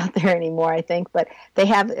pieces out there anymore, I think, but they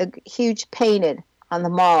have a huge painted on the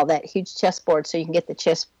mall, that huge chessboard, so you can get the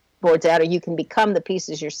chessboards out, or you can become the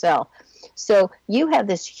pieces yourself. So you have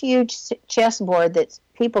this huge chessboard that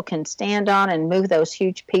people can stand on and move those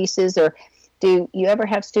huge pieces. Or do you ever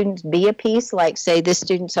have students be a piece, like say this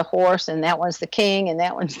student's a horse and that one's the king and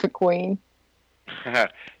that one's the queen?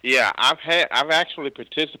 Yeah, I've actually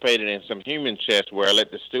participated in some human chess where I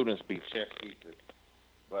let the students be chess pieces.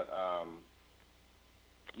 But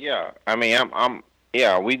yeah, I mean,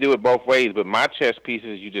 yeah, we do it both ways. But my chess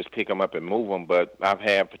pieces, you just pick them up and move them. But I've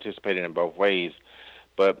participated in both ways.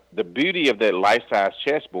 But the beauty of that life-size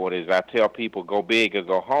chessboard is I tell people go big or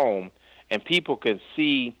go home, and people can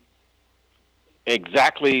see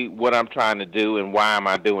exactly what I'm trying to do and why am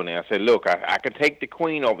I doing it. I said, look, I can take the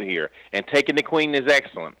queen over here, and taking the queen is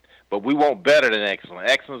excellent, but we want better than excellent.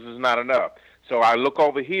 Excellence is not enough. So I look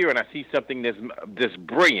over here and I see something that's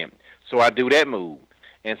brilliant, so I do that move.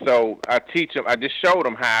 And so I teach them, I just showed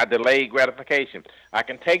them how I delay gratification. I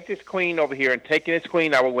can take this queen over here, and taking this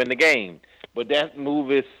queen, I will win the game. But that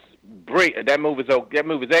move is brilliant. That move is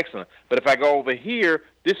excellent. But if I go over here,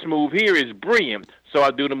 this move here is brilliant, so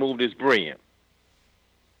I do the move that's brilliant.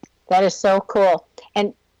 That is so cool.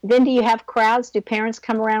 And then do you have crowds? Do parents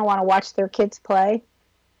come around and want to watch their kids play?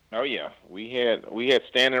 Oh yeah, we had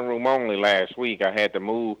standing room only last week. I had to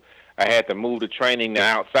move the training to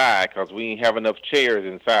outside because we didn't have enough chairs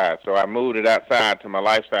inside. So I moved it outside to my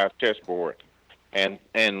life-size chessboard, and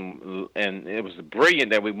it was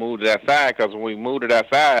brilliant that we moved it outside because when we moved it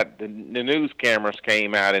outside, the news cameras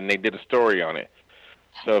came out and they did a story on it.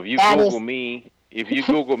 So if you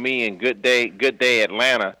Google me in Good Day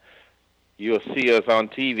Atlanta, you'll see us on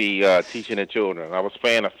TV teaching the children. I was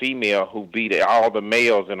playing a female who beat all the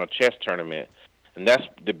males in a chess tournament. And that's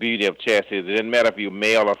the beauty of chess is it doesn't matter if you're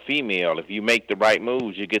male or female. If you make the right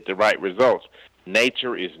moves, you get the right results.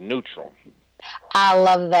 Nature is neutral. I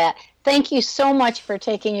love that. Thank you so much for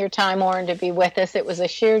taking your time, Orrin, to be with us. It was a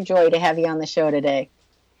sheer joy to have you on the show today.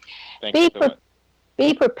 Thank you so much.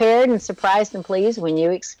 Be prepared and surprised and pleased when you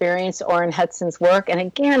experience Orrin Hudson's work. And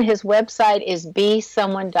again, his website is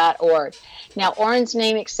besomeone.org. Now, Orrin's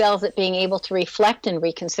name excels at being able to reflect and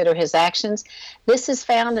reconsider his actions. This is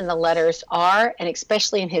found in the letters R, and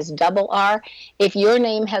especially in his double R. If your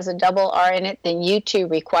name has a double R in it, then you too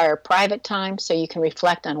require private time so you can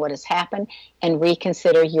reflect on what has happened and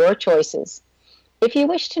reconsider your choices. If you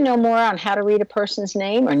wish to know more on how to read a person's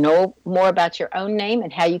name or know more about your own name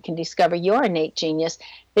and how you can discover your innate genius,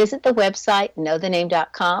 visit the website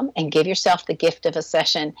knowthename.com and give yourself the gift of a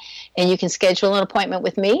session. And you can schedule an appointment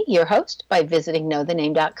with me, your host, by visiting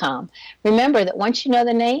knowthename.com. Remember that once you know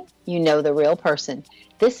the name, you know the real person.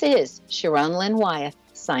 This is Sharon Lynn Wyeth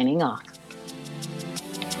signing off.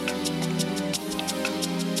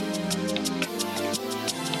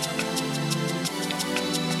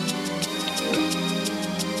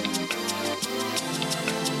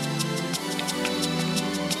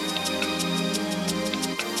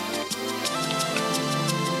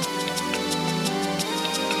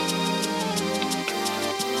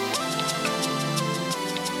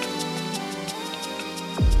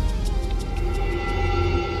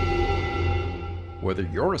 Whether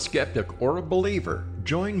you're a skeptic or a believer,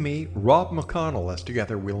 join me, Rob McConnell, as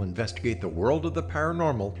together we'll investigate the world of the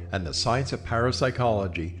paranormal and the science of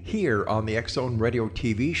parapsychology here on the X-Zone Radio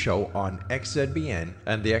TV show on XZBN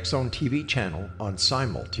and the X-Zone TV channel on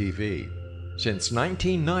Simul TV. Since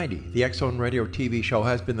 1990, the X-Zone Radio TV show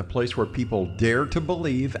has been the place where people dare to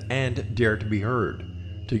believe and dare to be heard.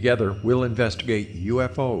 Together, we'll investigate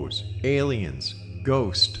UFOs, aliens,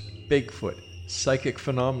 ghosts, Bigfoot, psychic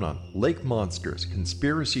phenomena, lake monsters,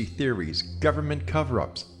 conspiracy theories, government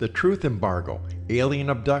cover-ups, the truth embargo, alien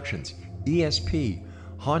abductions, ESP,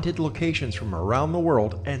 haunted locations from around the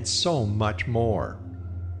world, and so much more.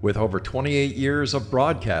 With over 28 years of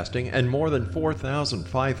broadcasting and more than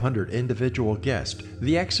 4,500 individual guests,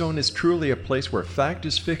 the X Zone is truly a place where fact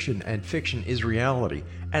is fiction and fiction is reality,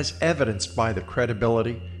 as evidenced by the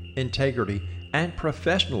credibility, integrity, and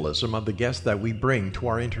professionalism of the guests that we bring to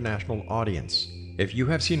our international audience. If you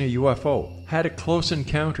have seen a UFO, had a close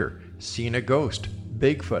encounter, seen a ghost,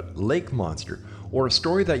 Bigfoot, lake monster, or a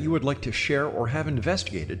story that you would like to share or have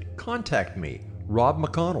investigated, contact me, Rob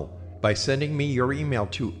McConnell, by sending me your email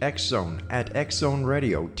to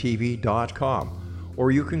xzone@xzoneradiotv.com, or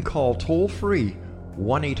you can call toll-free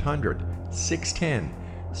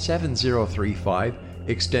 1-800-610-7035,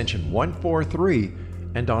 extension 143,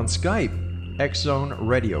 and on Skype, X Zone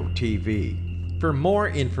Radio TV. For more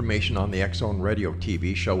information on the X Zone Radio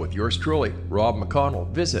TV show with yours truly, Rob McConnell,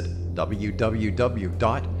 visit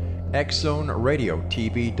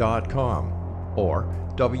www.xzoneradiotv.com or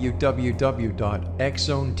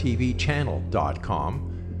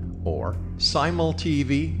www.xzonetvchannel.com or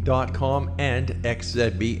simultv.com and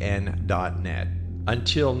xzbn.net.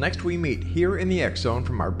 Until next we meet here in the X Zone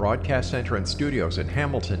from our broadcast center and studios in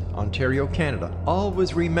Hamilton, Ontario, Canada,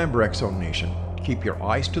 always remember, X Zone Nation, keep your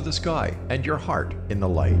eyes to the sky and your heart in the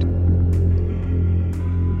light.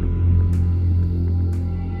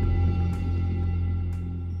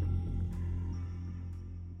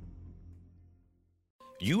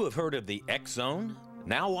 You have heard of the X Zone?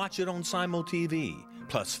 Now watch it on Simul TV,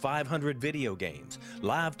 plus 500 video games,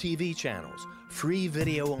 live TV channels, free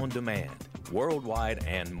video on demand, worldwide,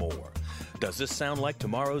 and more. Does this sound like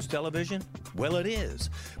tomorrow's television? Well, it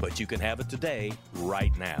is, but you can have it today,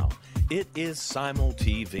 right now. It is Simul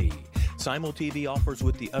TV. Simul TV offers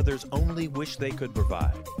what the others only wish they could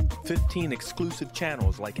provide. 15 exclusive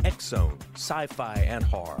channels like X Zone, sci-fi, and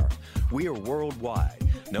horror. We are worldwide.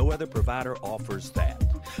 No other provider offers that.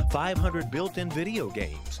 500 built-in video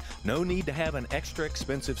games. No need to have an extra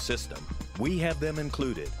expensive system. We have them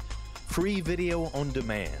included. Free video on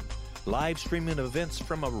demand. Live streaming events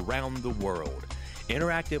from around the world.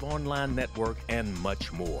 Interactive online network, and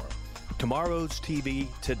much more. Tomorrow's TV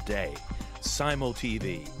today. Simul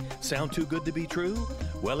TV. Sound too good to be true?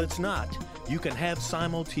 Well, it's not. You can have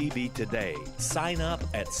Simul TV today. Sign up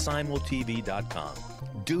at simultv.com.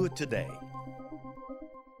 Do it today.